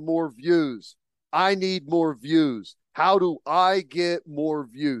money off of more views. I need more views. How do I get more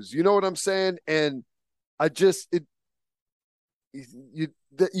views? You know what I'm saying? And I just you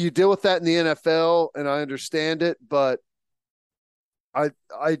deal with that in the NFL, and I understand it, but I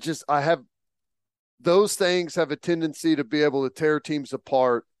have, those things have a tendency to be able to tear teams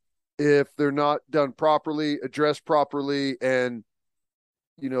apart if they're not done properly, addressed properly, and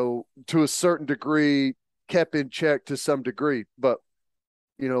to a certain degree kept in check to some degree. But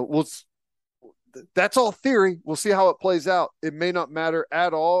that's all theory. We'll see how it plays out. It may not matter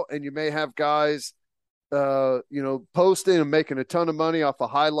at all, and you may have guys posting and making a ton of money off of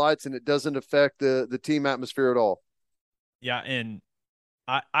highlights, and it doesn't affect the team atmosphere at all. Yeah, and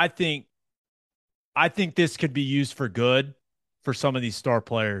I think this could be used for good for some of these star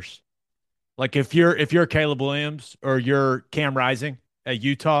players. Like if you're Caleb Williams or you're Cam Rising at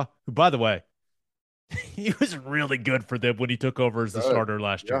Utah, who, by the way, he was really good for them when he took over as the starter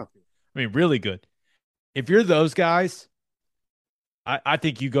last year. I mean, really good. If you're those guys, I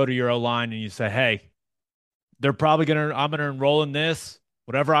think you go to your O-line and you say, hey, I'm going to enroll in this.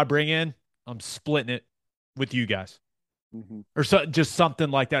 Whatever I bring in, I'm splitting it with you guys. Mm-hmm. Or just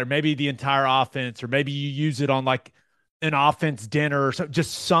something like that. Or maybe the entire offense, or maybe you use it on like an offense dinner or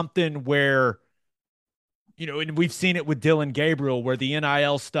just something where, and we've seen it with Dylan Gabriel, where the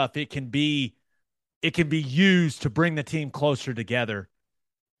NIL stuff, it can be used to bring the team closer together.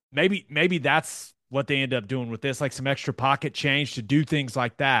 Maybe that's what they end up doing with this, like some extra pocket change to do things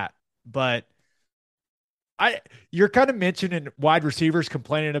like that. But you're kind of mentioning wide receivers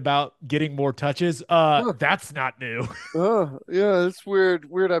complaining about getting more touches. That's not new. Oh, yeah, it's weird.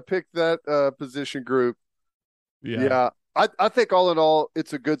 Weird I picked that position group. Yeah. I think all in all,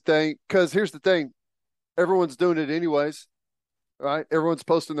 it's a good thing, because here's the thing. Everyone's doing it anyways, right? Everyone's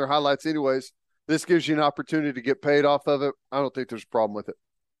posting their highlights anyways. This gives you an opportunity to get paid off of it. I don't think there's a problem with it.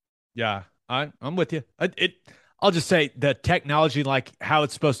 Yeah, I'm with you. I'll just say the technology, like how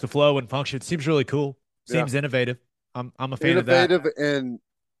it's supposed to flow and function, seems really cool. Seems innovative. I'm a fan of that. Innovative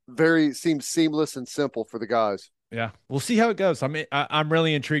and seems seamless and simple for the guys. Yeah, we'll see how it goes. I'm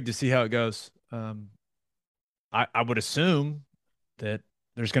really intrigued to see how it goes. I would assume that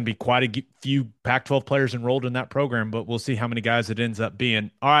there's going to be quite a few Pac-12 players enrolled in that program, but we'll see how many guys it ends up being.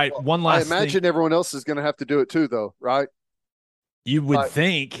 All right, one last I imagine everyone else is going to have to do it too, though, right? You would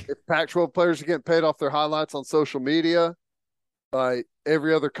think. If Pac-12 players are getting paid off their highlights on social media,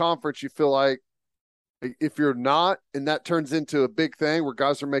 every other conference, you feel like if you're not, and that turns into a big thing where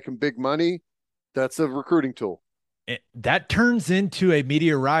guys are making big money, that's a recruiting tool. That turns into a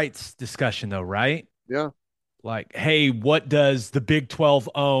media rights discussion, though, right? Yeah. Like, hey, what does the Big 12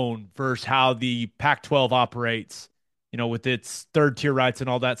 own versus how the Pac 12 operates, with its third tier rights and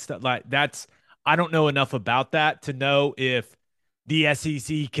all that stuff? Like, I don't know enough about that to know if the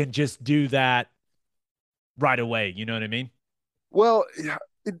SEC can just do that right away. You know what I mean? Well, yeah,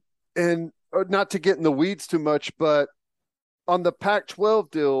 and not to get in the weeds too much, but on the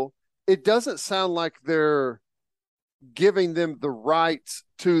Pac-12 deal, it doesn't sound like they're giving them the rights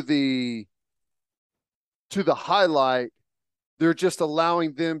to the highlight. They're just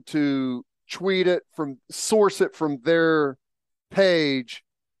allowing them to source it from their page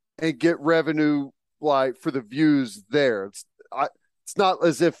and get revenue like for the views there. It's not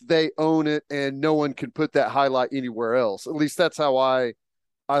as if they own it and no one can put that highlight anywhere else. At least that's how I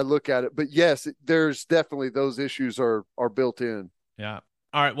look at it. But yes, there's definitely those issues are built in. Yeah.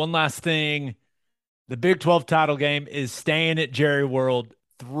 All right. One last thing. The Big 12 title game is staying at Jerry World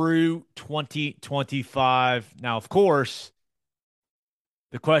through 2025. Now, of course,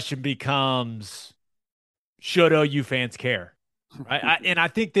 the question becomes, should OU fans care? Right. And I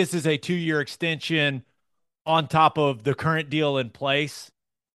think this is a 2-year extension on top of the current deal in place.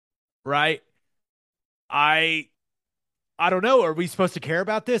 Right. I don't know. Are we supposed to care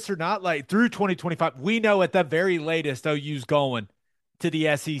about this or not? Like through 2025, we know at the very latest OU's going to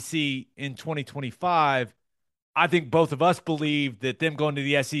the SEC in 2025. I think both of us believe that them going to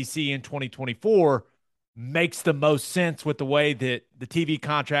the SEC in 2024 makes the most sense with the way that the TV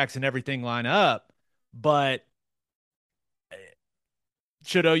contracts and everything line up. But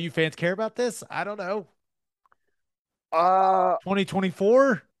should OU fans care about this? I don't know. Uh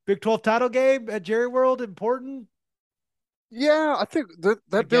 2024 Big 12 title game at Jerry World important? yeah, I think that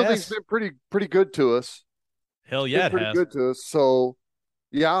I that building's guess. been pretty good to us. Hell It's yeah, been it pretty has. good to us. So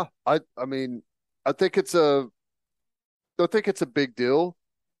yeah, I mean, I think it's a I think it's a big deal.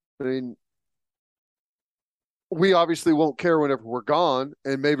 I mean, we obviously won't care whenever we're gone,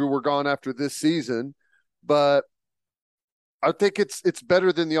 and maybe we're gone after this season, but I think it's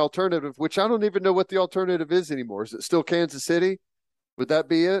better than the alternative, which I don't even know what the alternative is anymore. Is it still Kansas City? Would that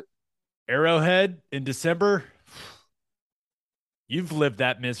be it? Arrowhead in December. You've lived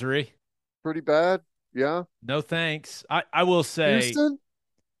that misery. Pretty bad. Yeah. No thanks. I will say Houston?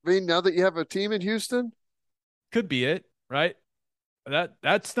 I mean, now that you have a team in Houston, could be it, right?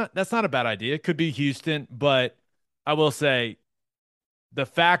 That's not a bad idea. It could be Houston, but I will say the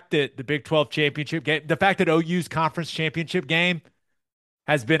fact that the Big 12 championship game, the fact that OU's conference championship game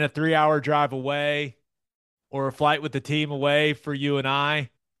has been a 3-hour drive away or a flight with the team away for you and I,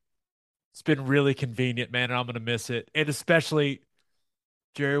 it's been really convenient, man, and I'm gonna miss it. And especially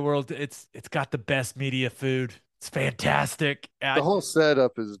Jerry World, it's got the best media food. It's fantastic. the whole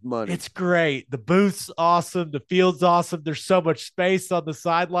setup is money. It's great. The booth's awesome. The field's awesome. There's so much space on the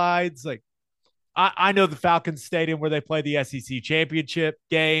sidelines. Like I know the Falcons Stadium where they play the SEC championship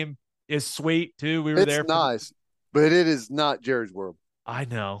game is sweet too. We were It's there for nice, but it is not Jerry's World. I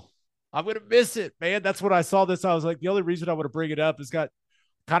know. I'm gonna miss it, man. That's when I saw this. I was like, the only reason I want to bring it up is got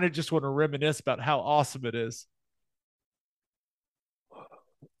kind of just want to reminisce about how awesome it is.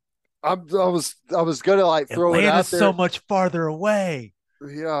 I was gonna like throw it out Atlanta's there. so much farther away.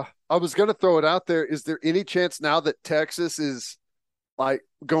 Yeah, I was gonna throw it out there. Is there any chance now that Texas is like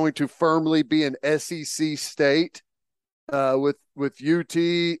going to firmly be an SEC state with UT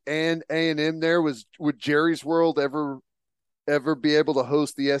and A&M there? Would Jerry's World ever be able to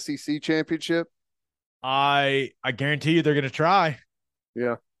host the SEC championship? I guarantee you they're gonna try,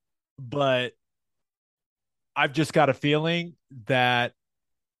 Yeah. but I've just got a feeling that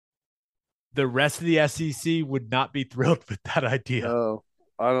the rest of the SEC would not be thrilled with that idea. No,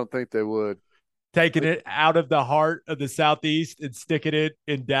 I don't think they would. Taking it out of the heart of the Southeast and sticking it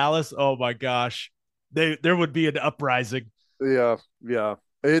in Dallas. Oh my gosh. There would be an uprising. Yeah, yeah.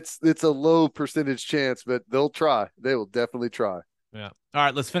 It's a low percentage chance, but they'll try. They will definitely try. Yeah. All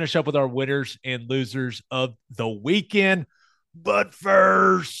right, let's finish up with our winners and losers of the weekend. But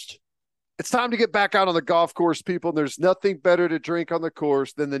first, It's time to get back out on the golf course, people. There's nothing better to drink on the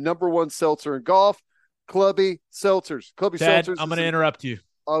course than the number one seltzer in golf, Clubby Seltzers. Clubby Ted, Seltzers. I'm going to interrupt you.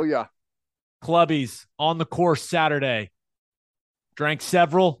 Oh yeah. Clubbies on the course Saturday. Drank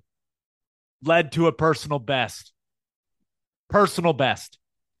several, led to a personal best. Personal best.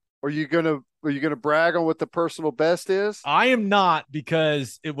 Are you gonna brag on what the personal best is? I am not,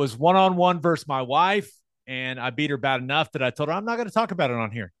 because it was one-on-one versus my wife, and I beat her bad enough that I told her I'm not going to talk about it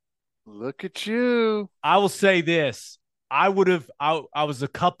on here. Look at you. I will say this. I was a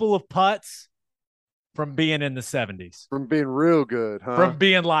couple of putts from being in the 70s. From being real good, huh? From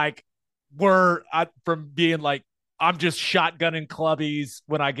being like I'm just shotgunning clubbies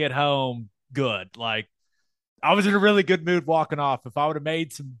when I get home. Good. Like, I was in a really good mood walking off. If I would have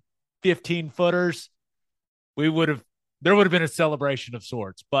made some 15 footers, there would have been a celebration of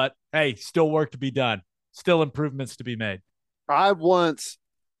sorts. But hey, still work to be done. Still improvements to be made. I once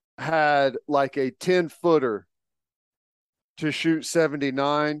had like a 10-footer to shoot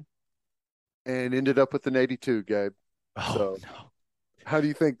 79 and ended up with an 82, Gabe. Oh, So no. how do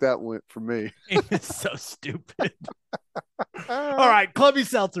you think that went for me? It's so stupid. All right, Clubby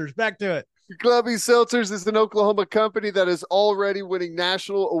Seltzers, back to it. Clubby Seltzers is an Oklahoma company that is already winning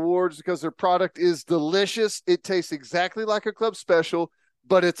national awards because their product is delicious. It tastes exactly like a club special,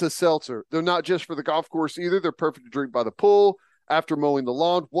 but it's a seltzer. They're not just for the golf course either. They're perfect to drink by the pool, after mowing the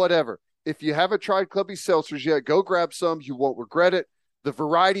lawn, whatever. If you haven't tried Clubby Seltzers yet, go grab some. You won't regret it. The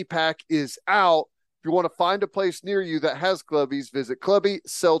variety pack is out. If you want to find a place near you that has Clubbies, visit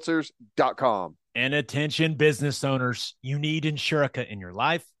clubbyseltzers.com. And attention, business owners, you need Insurica in your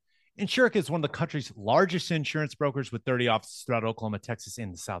life. Insurica is one of the country's largest insurance brokers with 30 offices throughout Oklahoma, Texas,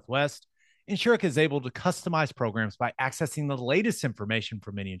 and the Southwest. Insurica is able to customize programs by accessing the latest information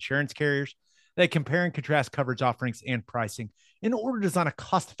from many insurance carriers. They compare and contrast coverage offerings and pricing in order to design a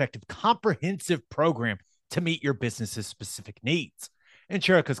cost-effective, comprehensive program to meet your business's specific needs.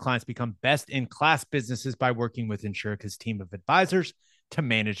 Insurica's clients become best-in-class businesses by working with Insurica's team of advisors to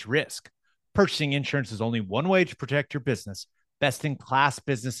manage risk. Purchasing insurance is only one way to protect your business. Best-in-class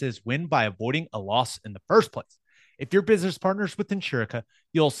businesses win by avoiding a loss in the first place. If your business partners with Insurica,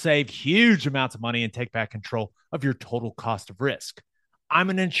 you'll save huge amounts of money and take back control of your total cost of risk. I'm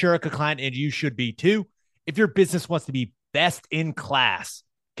an Insurica client, and you should be too. If your business wants to be best in class,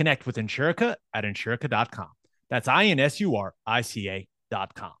 connect with Insurica at insurica.com. That's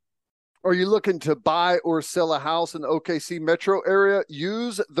INSURICA.com. Are you looking to buy or sell a house in the OKC metro area?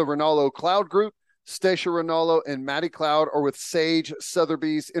 Use the Ronaldo Cloud Group. Stacia Ronaldo and Maddie Cloud are with Sage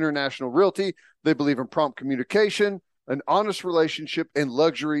Sotheby's International Realty. They believe in prompt communication, an honest relationship, and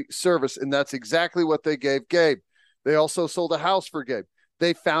luxury service. And that's exactly what they gave Gabe. They also sold a house for Gabe.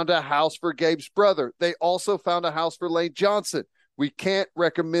 They found a house for Gabe's brother. They also found a house for Lane Johnson. We can't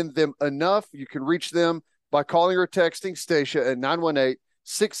recommend them enough. You can reach them by calling or texting Stacia at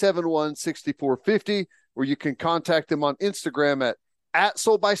 918-671-6450, or you can contact them on Instagram at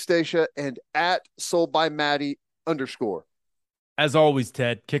Sold by Stacia and at Sold by Maddie _. As always,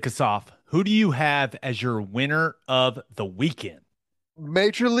 Ted, kick us off. Who do you have as your winner of the weekend?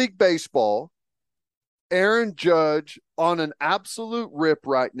 Major League Baseball, Aaron Judge on an absolute rip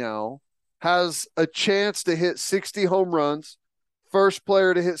right now, has a chance to hit 60 home runs. First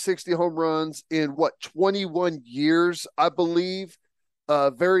player to hit 60 home runs in 21 years, I believe.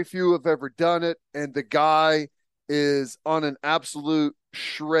 Very few have ever done it. And the guy is on an absolute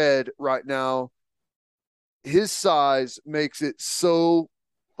shred right now. His size makes it so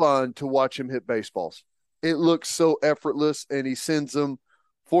fun to watch him hit baseballs. It looks so effortless, and he sends them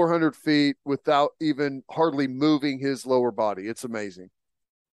 400 feet without even hardly moving his lower body. It's amazing.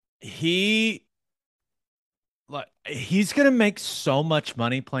 He's going to make so much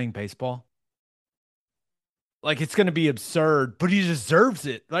money playing baseball. Like, it's going to be absurd, but he deserves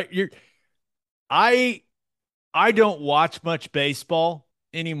it. I don't watch much baseball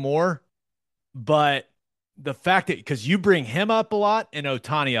anymore, but the fact that, because you bring him up a lot and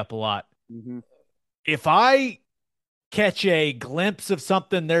Ohtani up a lot. Mm-hmm. If I catch a glimpse of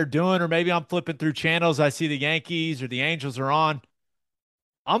something they're doing, or maybe I'm flipping through channels, I see the Yankees or the Angels are on,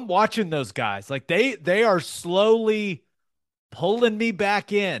 I'm watching those guys. Like, they are slowly pulling me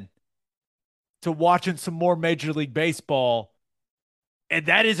back in to watching some more Major League Baseball. And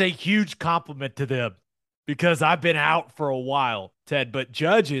that is a huge compliment to them, because I've been out for a while, Ted. But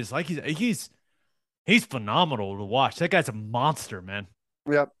Judge is like, he's phenomenal to watch. That guy's a monster, man.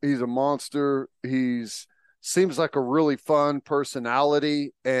 Yep, he's a monster. He's seems like a really fun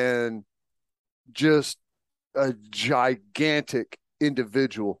personality and just a gigantic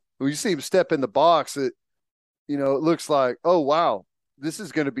individual. When you see him step in the box, it looks like, oh wow, this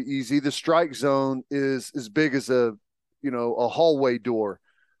is going to be easy. The strike zone is as big as a hallway door,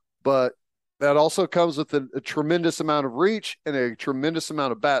 but that also comes with a tremendous amount of reach and a tremendous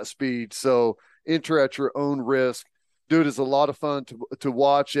amount of bat speed. So enter at your own risk. Dude is a lot of fun to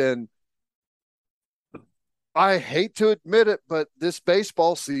watch. And I hate to admit it, but this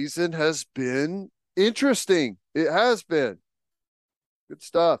baseball season has been interesting. It has been. Good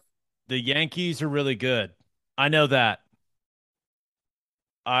stuff. The Yankees are really good. I know that.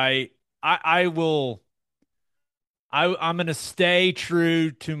 I'm going to stay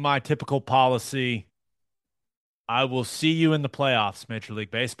true to my typical policy. I will see you in the playoffs, Major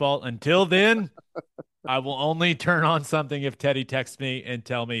League Baseball. Until then, I will only turn on something if Teddy texts me and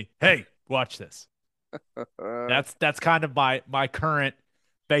tell me, "Hey, watch this." That's kind of my current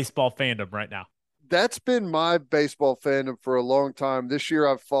baseball fandom right now. That's been my baseball fandom for a long time. This year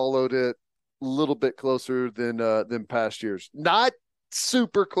I've followed it a little bit closer than past years. Not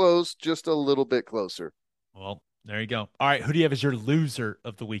super close, just a little bit closer. Well, there you go. All right, who do you have as your loser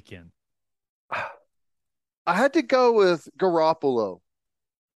of the weekend? I had to go with Garoppolo.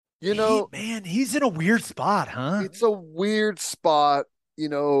 You know, He's in a weird spot, huh? it's a weird spot.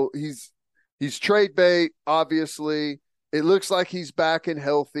 He's trade bait, obviously. It looks like he's back and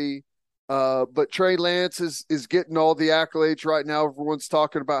healthy. But Trey Lance is getting all the accolades right now. Everyone's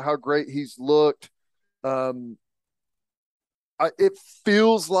talking about how great he's looked. Um, it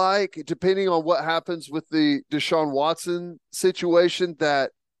feels like, depending on what happens with the Deshaun Watson situation,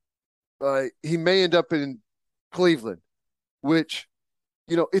 that he may end up in Cleveland, which,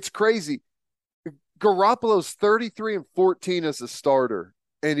 it's crazy. Garoppolo's 33-14 as a starter,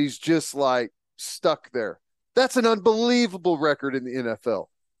 and he's just like stuck there. That's an unbelievable record in the NFL.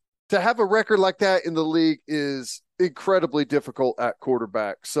 To have a record like that in the league is incredibly difficult at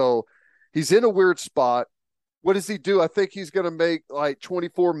quarterback. So he's in a weird spot. What does he do? I think he's going to make like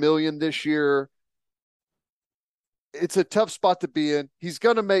 24 million this year. It's a tough spot to be in. He's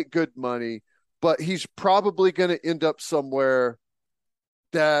going to make good money, but he's probably going to end up somewhere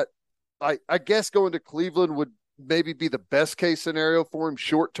that I guess going to Cleveland would maybe be the best case scenario for him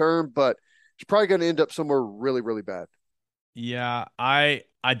short term, but he's probably going to end up somewhere really, really bad. Yeah, I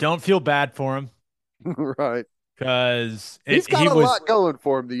don't feel bad for him Right. because He's got a lot going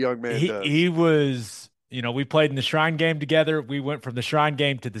for him, the young man does. He was, we played in the Shrine Game together. We went from the Shrine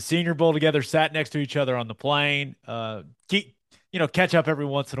Game to the Senior Bowl together, sat next to each other on the plane. Catch up every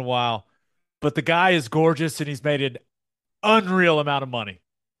once in a while. But the guy is gorgeous and he's made an unreal amount of money.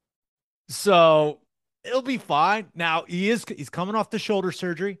 So it'll be fine. Now he's coming off the shoulder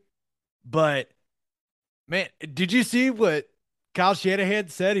surgery, but man, did you see what Kyle Shanahan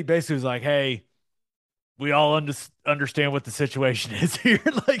said? He basically was like, "Hey, we all understand what the situation is here."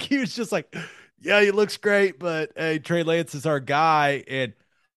 Like he was just like, "Yeah, he looks great, but hey, Trey Lance is our guy." And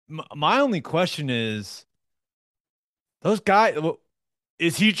my only question is, those guys,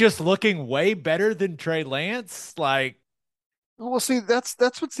 is he just looking way better than Trey Lance? Like, well, see, that's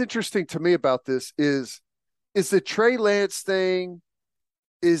what's interesting to me about this is the Trey Lance thing.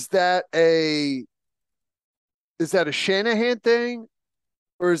 Is that a Shanahan thing,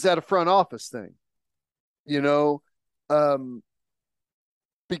 or is that a front office thing? Um,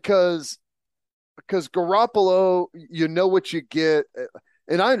 because Garoppolo, you know what you get,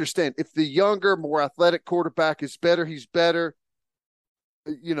 and I understand if the younger, more athletic quarterback is better, he's better.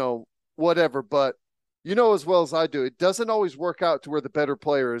 Whatever, but as well as I do, it doesn't always work out to where the better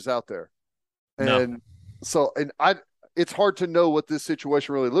player is out there. And no. so, it's hard to know what this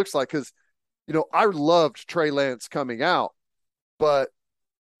situation really looks like because, I loved Trey Lance coming out, but,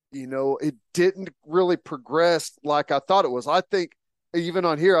 it didn't really progress like I thought it was. I think even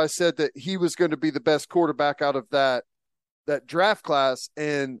on here, I said that he was going to be the best quarterback out of that draft class.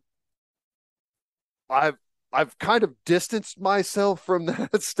 And I've kind of distanced myself from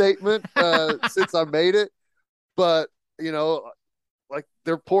that statement since I made it, but like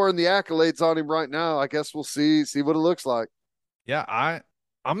they're pouring the accolades on him right now. I guess we'll see what it looks like. Yeah,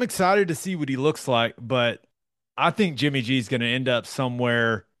 I'm excited to see what he looks like, but I think Jimmy G is going to end up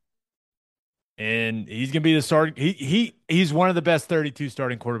somewhere, and he's going to be the starting. He's one of the best 32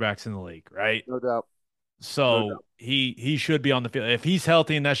 starting quarterbacks in the league, right? No doubt. So No doubt. he should be on the field if he's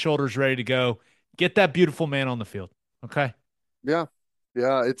healthy and that shoulder's ready to go. Get that beautiful man on the field, okay? Yeah.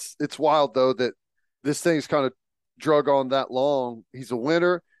 It's wild though that this thing's kind of drug on that long. He's a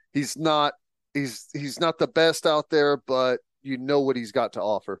winner. He's not the best out there, but you know what he's got to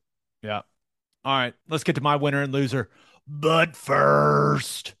offer. Yeah. All right, let's get to my winner and loser. But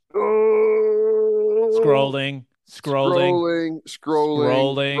first, scrolling,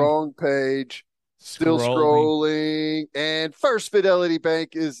 wrong page. Still scrolling. And First Fidelity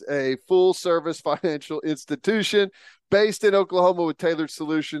Bank is a full-service financial institution based in Oklahoma with tailored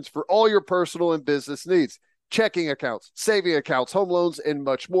solutions for all your personal and business needs. Checking accounts, saving accounts, home loans, and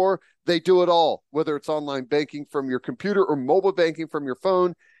much more. They do it all, whether it's online banking from your computer or mobile banking from your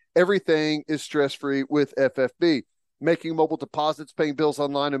phone. Everything is stress-free with FFB. Making mobile deposits, paying bills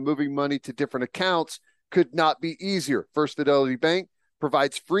online, and moving money to different accounts could not be easier. First Fidelity Bank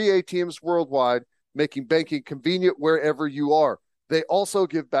provides free ATMs worldwide, making banking convenient wherever you are. They also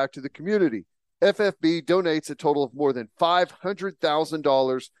give back to the community. FFB donates a total of more than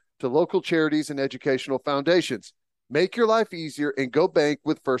 $500,000 to local charities and educational foundations. Make your life easier and go bank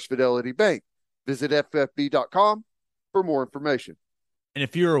with First Fidelity Bank. Visit ffb.com for more information. And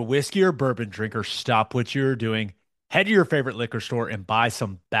if you're a whiskey or bourbon drinker, stop what you're doing. Head to your favorite liquor store and buy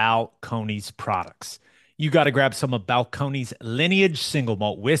some Balcones products. You got to grab some of Balcones Lineage Single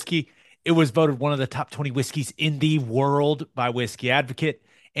Malt Whiskey. It was voted one of the top 20 whiskeys in the world by Whiskey Advocate,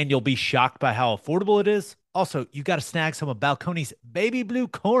 and you'll be shocked by how affordable it is. Also, you got to snag some of Balcones Baby Blue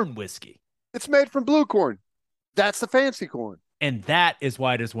Corn Whiskey. It's made from blue corn. That's the fancy corn. And that is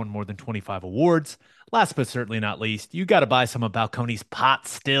why it has won more than 25 awards. Last but certainly not least, you got to buy some of Balcones Pot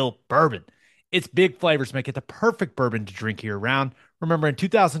Still Bourbon. Its big flavors make it the perfect bourbon to drink year round. Remember, in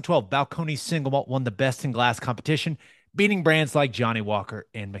 2012, Balcones Single Malt won the Best in Glass competition, beating brands like Johnny Walker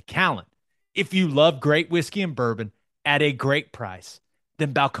and Macallan. If you love great whiskey and bourbon at a great price,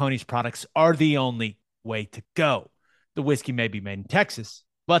 then Balcones products are the only way to go. The whiskey may be made in Texas,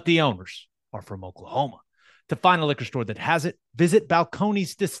 but the owners are from Oklahoma. To find a liquor store that has it, visit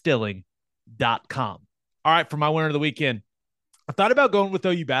balconesdistilling.com. All right, for my winner of the weekend, I thought about going with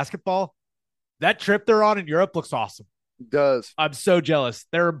OU basketball. That trip they're on in Europe looks awesome. It does. I'm so jealous.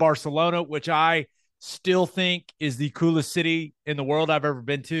 They're in Barcelona, which I still think is the coolest city in the world I've ever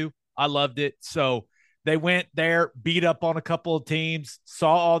been to. I loved it. So they went there, beat up on a couple of teams,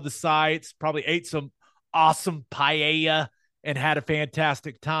 saw all the sights, probably ate some awesome paella and had a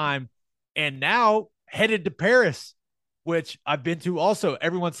fantastic time. And now headed to Paris, which I've been to also.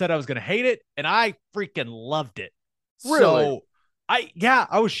 Everyone said I was going to hate it, and I freaking loved it. Really? So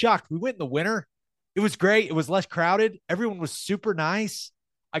I was shocked. We went in the winter. It was great. It was less crowded. Everyone was super nice.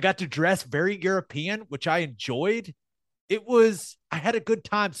 I got to dress very European, which I enjoyed. I had a good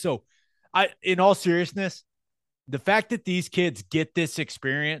time. So in all seriousness, the fact that these kids get this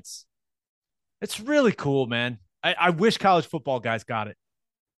experience, it's really cool, man. I wish college football guys got it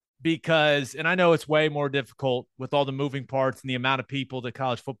because, and I know it's way more difficult with all the moving parts and the amount of people that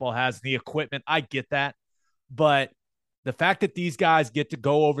college football has and the equipment. I get that. But the fact that these guys get to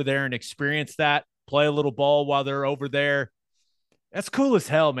go over there and experience that, play a little ball while they're over there, that's cool as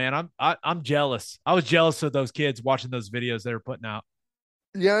hell, man. I'm jealous. I was jealous of those kids watching those videos they were putting out.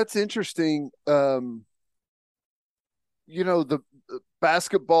 Yeah, it's interesting. The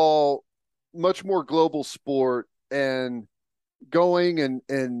basketball, much more global sport, and going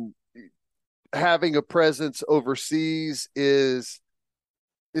and having a presence overseas it's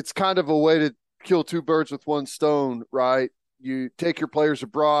kind of a way to kill two birds with one stone, right? You take your players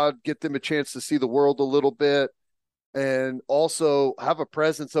abroad, get them a chance to see the world a little bit, and also have a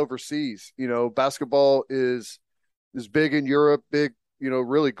presence overseas. Basketball is big in Europe, big,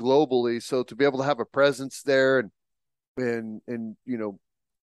 really globally. So to be able to have a presence there and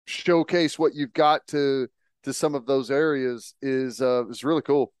showcase what you've got to some of those areas is really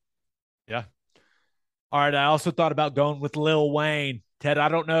cool. Yeah. All right. I also thought about going with Lil Wayne. Ted, I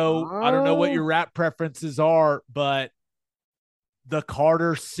don't know what your rap preferences are, but the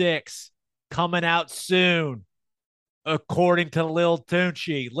Carter 6 coming out soon, according to Lil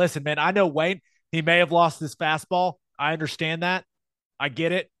Tunechi. Listen, man, I know Wayne, he may have lost his fastball. I understand that. I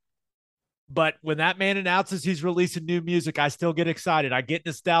get it. But when that man announces he's releasing new music, I still get excited. I get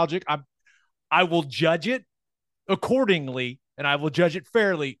nostalgic. I will judge it accordingly, and I will judge it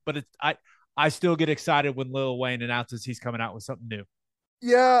fairly, but I still get excited when Lil Wayne announces he's coming out with something new.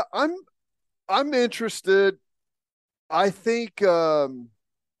 Yeah, I'm interested. I think and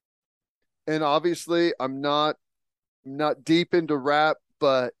obviously I'm not deep into rap,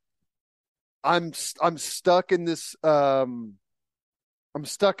 but I'm stuck in this I'm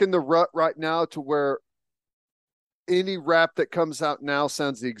stuck in the rut right now to where any rap that comes out now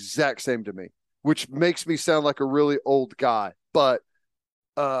sounds the exact same to me, which makes me sound like a really old guy. But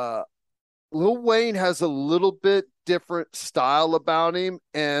Lil Wayne has a little bit different style about him,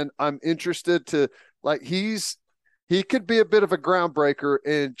 and I'm interested to he could be a bit of a groundbreaker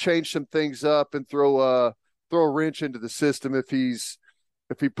and change some things up and throw a wrench into the system if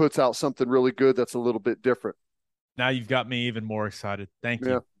he puts out something really good that's a little bit different. Now you've got me even more excited. Thank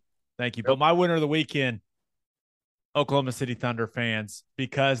you. Yeah. Thank you. But my winner of the weekend, Oklahoma City Thunder fans,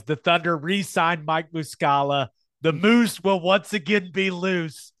 because the Thunder re-signed Mike Muscala. The Moose will once again be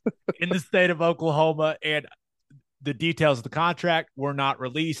loose in the state of Oklahoma, and the details of the contract were not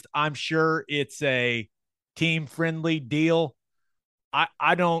released. I'm sure it's a team-friendly deal.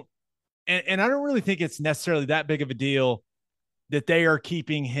 I don't really think it's necessarily that big of a deal that they are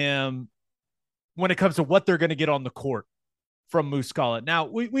keeping him when it comes to what they're going to get on the court from Muscala. Now,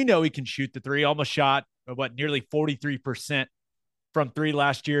 we know he can shoot the three, almost shot, nearly 43% from three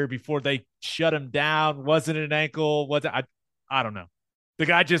last year before they shut him down. Wasn't an ankle? I don't know. The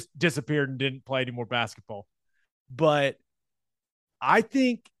guy just disappeared and didn't play any more basketball. But I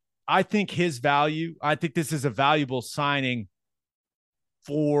think I think his value, I think this is a valuable signing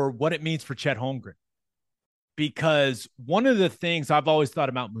for what it means for Chet Holmgren. Because one of the things I've always thought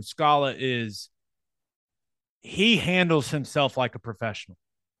about Muscala is he handles himself like a professional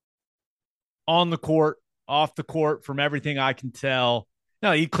on the court, off the court, from everything I can tell.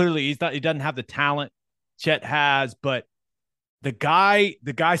 No, he doesn't have the talent Chet has, but the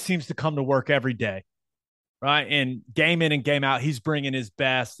guy seems to come to work every day, right? And game in and game out, he's bringing his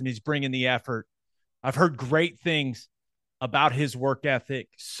best and he's bringing the effort. I've heard great things about his work ethic.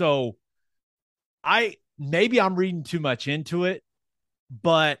 So maybe I'm reading too much into it,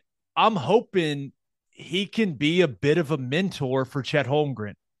 but I'm hoping he can be a bit of a mentor for Chet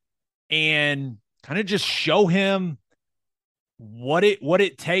Holmgren and kind of just show him what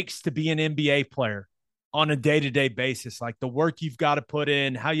it takes to be an NBA player on a day-to-day basis, like the work you've got to put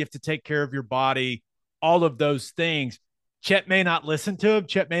in, how you have to take care of your body, all of those things. Chet may not listen to him.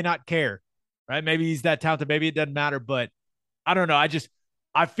 Chet may not care, right? Maybe he's that talented. Maybe it doesn't matter, but I don't know.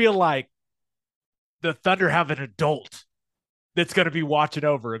 I feel like the Thunder have an adult that's going to be watching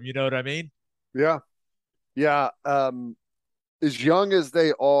over him. You know what I mean? Yeah. Yeah. As young as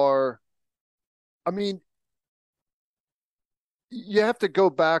they are, I mean, you have to go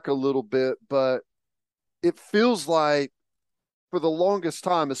back a little bit, but it feels like for the longest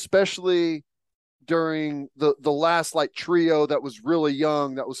time, especially during the last like trio that was really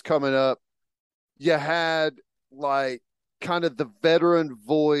young that was coming up, you had like kind of the veteran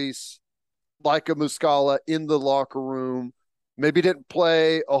voice like a Muscala in the locker room. Maybe didn't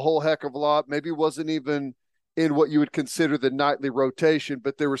play a whole heck of a lot. Maybe wasn't even in what you would consider the nightly rotation,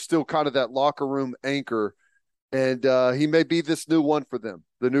 but there was still kind of that locker room anchor. And he may be this new one for them,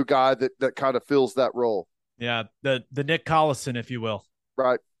 the new guy that kind of fills that role. Yeah, the Nick Collison, if you will.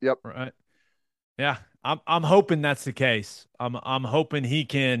 Right. Yep. Right. Yeah, I'm hoping that's the case. I'm hoping he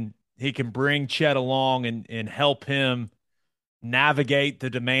can bring Chet along and help him navigate the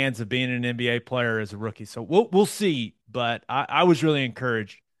demands of being an NBA player as a rookie. So we'll see. But I was really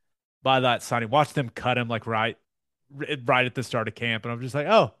encouraged by that signing. Watch them cut him like right at the start of camp, and I'm just like,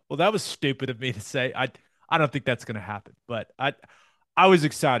 oh, well, that was stupid of me to say. I don't think that's going to happen, but I was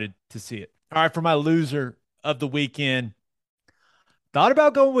excited to see it. All right, for my loser of the weekend, thought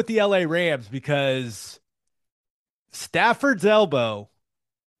about going with the LA Rams because Stafford's elbow.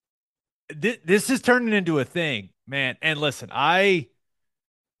 This is turning into a thing, man. And listen,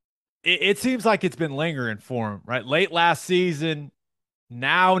 it seems like it's been lingering for him, right? Late last season,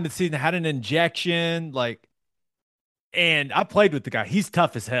 now in the season, had an injection, and I played with the guy. He's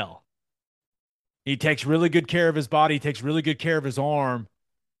tough as hell. He takes really good care of his body. He takes really good care of his arm.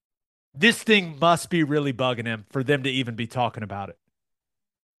 This thing must be really bugging him for them to even be talking about it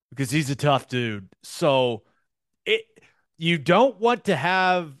because he's a tough dude. So you don't want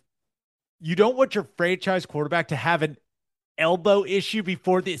your franchise quarterback to have an elbow issue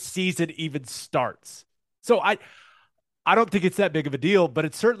before the season even starts. So I don't think it's that big of a deal, but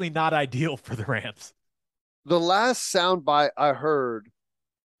it's certainly not ideal for the Rams. The last soundbite I heard,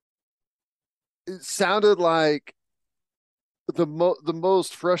 it sounded like the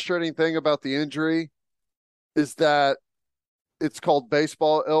most frustrating thing about the injury is that it's called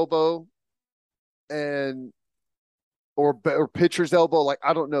baseball elbow or pitcher's elbow. Like,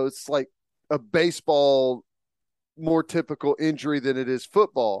 I don't know. It's like a baseball more typical injury than it is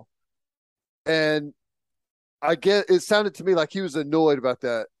football. And I get it sounded to me like he was annoyed about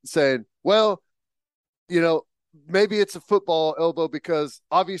that, saying, well, maybe it's a football elbow because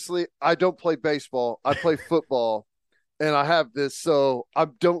obviously I don't play baseball. I play football and I have this. So I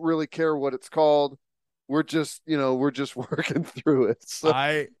don't really care what it's called. We're just working through it. So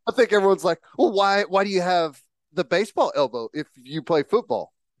I think everyone's like, well, why do you have the baseball elbow if you play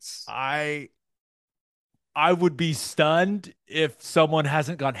football? I would be stunned if someone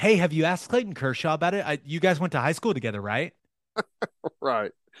hasn't gone, hey, have you asked Clayton Kershaw about it? You guys went to high school together, right?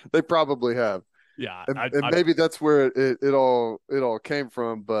 Right. They probably have. Yeah. And maybe that's where it all came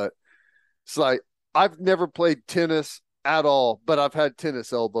from. But it's like, I've never played tennis at all, but I've had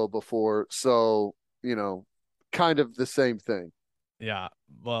tennis elbow before. So, kind of the same thing. Yeah.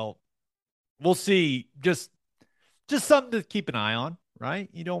 Well, we'll see. Just something to keep an eye on, right?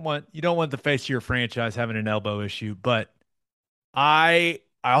 You don't want the face of your franchise having an elbow issue. But I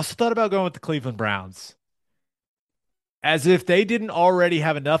also thought about going with the Cleveland Browns. As if they didn't already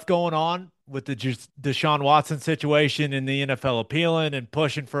have enough going on with the Deshaun Watson situation and the NFL appealing and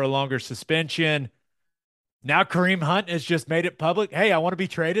pushing for a longer suspension. Now Kareem Hunt has just made it public. Hey, I want to be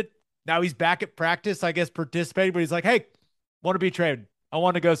traded. Now he's back at practice, I guess, participating, but he's like, hey, want to be traded. I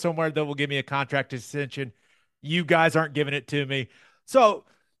want to go somewhere that will give me a contract extension. You guys aren't giving it to me. So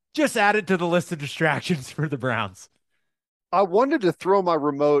Just add it to the list of distractions for the Browns. I wanted to throw my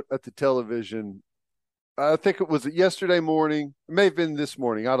remote at the television. I think it was yesterday morning. It may have been this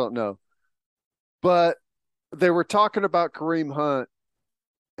morning. I don't know. But they were talking about Kareem Hunt,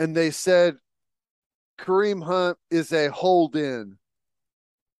 and they said Kareem Hunt is a hold in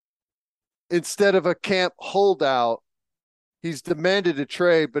instead of a camp holdout. He's demanded a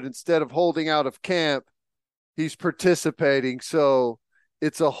trade, but instead of holding out of camp, he's participating. So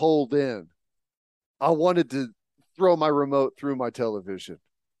it's a hold in. I wanted to throw my remote through my television.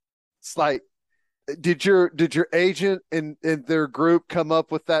 It's like, did your agent and their group come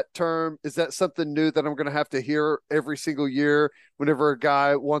up with that term? Is that something new that I'm going to have to hear every single year whenever a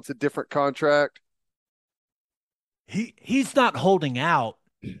guy wants a different contract? He's not holding out.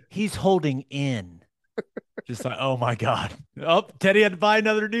 He's holding in. Just like, oh my God. Oh, Teddy had to buy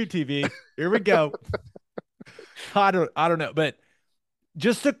another new TV. Here we go. I don't know. But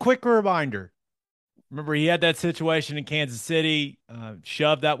just a quick reminder. Remember, he had that situation in Kansas City,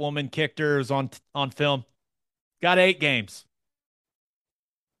 shoved that woman, kicked her. It was on film. Got 8 games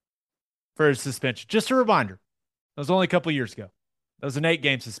for his suspension. Just a reminder. That was only a couple years ago. That was an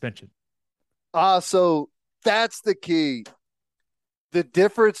 8-game suspension. So that's the key. The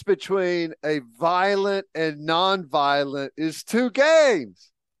difference between a violent and non-violent is 2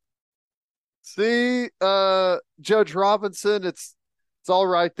 games. See, Judge Robinson, it's all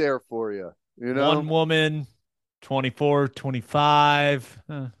right there for you. You know, One woman, 24, 25.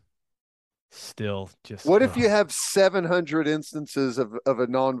 Still just. what if you have 700 instances of a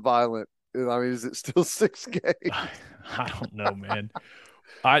non-violent? I mean, is it still 6 games? I don't know, man.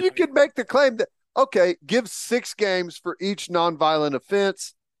 You could make the claim that, okay, give 6 games for each non-violent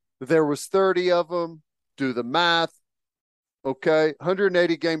offense. There was 30 of them. Do the math. Okay,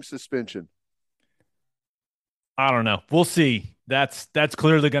 180 game suspension. I don't know. We'll see. That's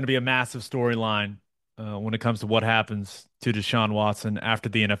clearly going to be a massive storyline when it comes to what happens to Deshaun Watson after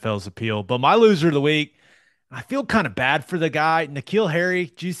the NFL's appeal. But my loser of the week, I feel kind of bad for the guy, N'Keal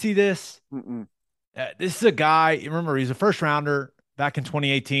Harry. Do you see this? This is a guy. Remember, he's a first rounder back in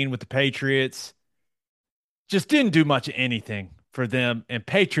 2018 with the Patriots. Just didn't do much of anything for them, and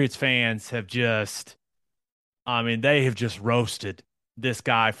Patriots fans have just, I mean, they have just roasted this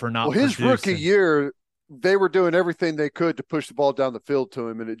guy for not. Well, his producing. rookie year, they were doing everything they could to push the ball down the field to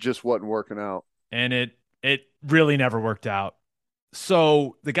him, and it just wasn't working out. And it really never worked out.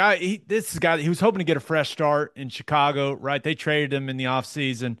 So the guy, he was hoping to get a fresh start in Chicago, right? They traded him in the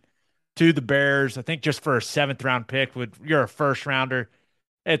offseason to the Bears, I think just for a 7th round pick. You're a first rounder.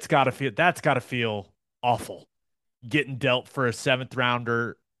 That's got to feel awful getting dealt for a 7th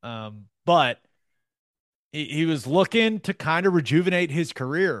rounder. But he was looking to kind of rejuvenate his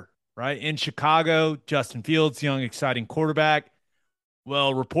career, right? In Chicago, Justin Fields, young, exciting quarterback,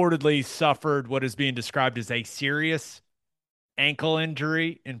 well, reportedly suffered what is being described as a serious ankle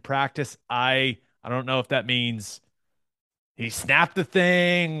injury in practice. I don't know if that means he snapped the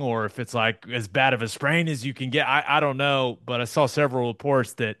thing or if it's like as bad of a sprain as you can get. I don't know, but I saw several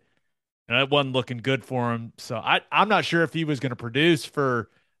reports that it wasn't looking good for him. So I'm not sure if he was going to produce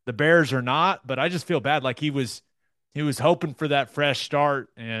for the Bears or not, but I just feel bad. Like he was hoping for that fresh start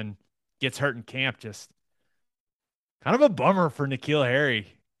and gets hurt in camp. Just kind of a bummer for N'Keal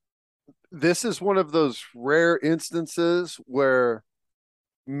Harry. This is one of those rare instances where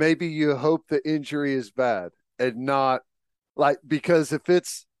maybe you hope the injury is bad and not like, because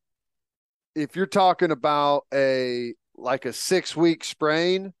if you're talking about a 6-week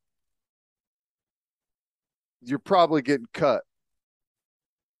sprain, you're probably getting cut.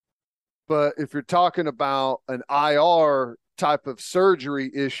 But if you're talking about an IR type of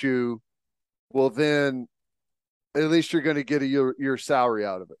surgery issue, well, then at least you're going to get your salary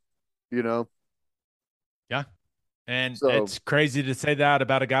out of it, you know? Yeah. And it's crazy to say that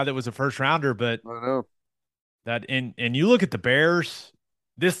about a guy that was a first rounder, but I know that and you look at the Bears,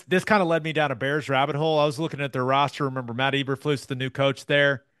 this kind of led me down a Bears rabbit hole. I was looking at their roster. Remember, Matt Eberflus, the new coach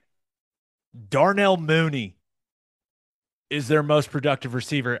there. Darnell Mooney is their most productive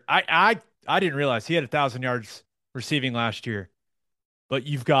receiver. I didn't realize he had 1,000 yards receiving last year. But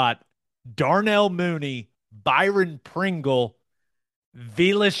you've got Darnell Mooney, Byron Pringle,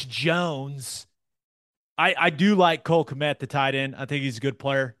 Velus Jones. I do like Cole Kmet, the tight end. I think he's a good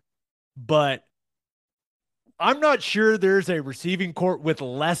player. But I'm not sure there's a receiving court with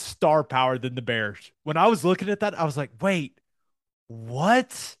less star power than the Bears. When I was looking at that, I was like, wait,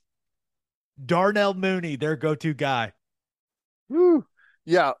 what? Darnell Mooney, their go-to guy. Woo.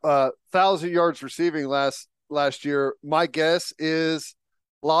 Yeah, 1,000 yards receiving last year. My guess is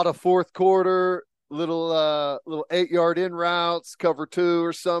a lot of fourth quarter, little 8-yard in routes, cover 2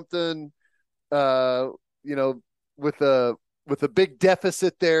 or something. You know, with a big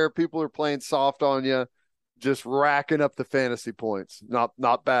deficit there, people are playing soft on you, just racking up the fantasy points.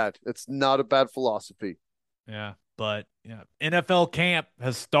 Not bad. It's not a bad philosophy. Yeah, but NFL camp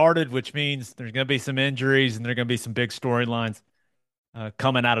has started, which means there's going to be some injuries and there's going to be some big storylines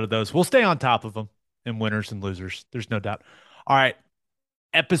coming out of those. We'll stay on top of them in winners and losers. There's no doubt. All right,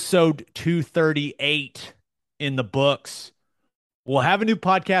 episode 238 in the books. We'll have a new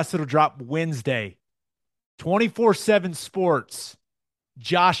podcast that'll drop Wednesday. 24/7 Sports.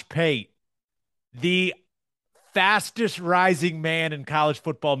 Josh Pate, the fastest rising man in college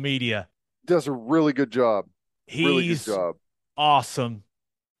football media. Does a really good job. Really good He's job. awesome.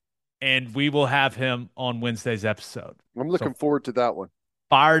 And we will have him on Wednesday's episode. I'm looking forward to that one.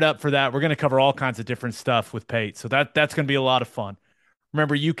 Fired up for that. We're going to cover all kinds of different stuff with Pate. So that's going to be a lot of fun.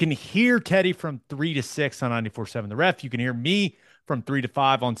 Remember, you can hear Teddy from 3 to 6 on 94.7 The Ref. You can hear me from 3 to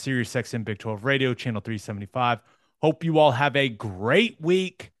 5 on Sirius XM Big 12 Radio, channel 375. Hope you all have a great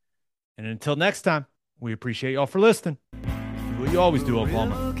week. And until next time, we appreciate y'all for listening. Do what you always do,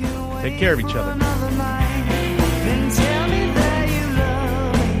 Oklahoma. Take care of each other.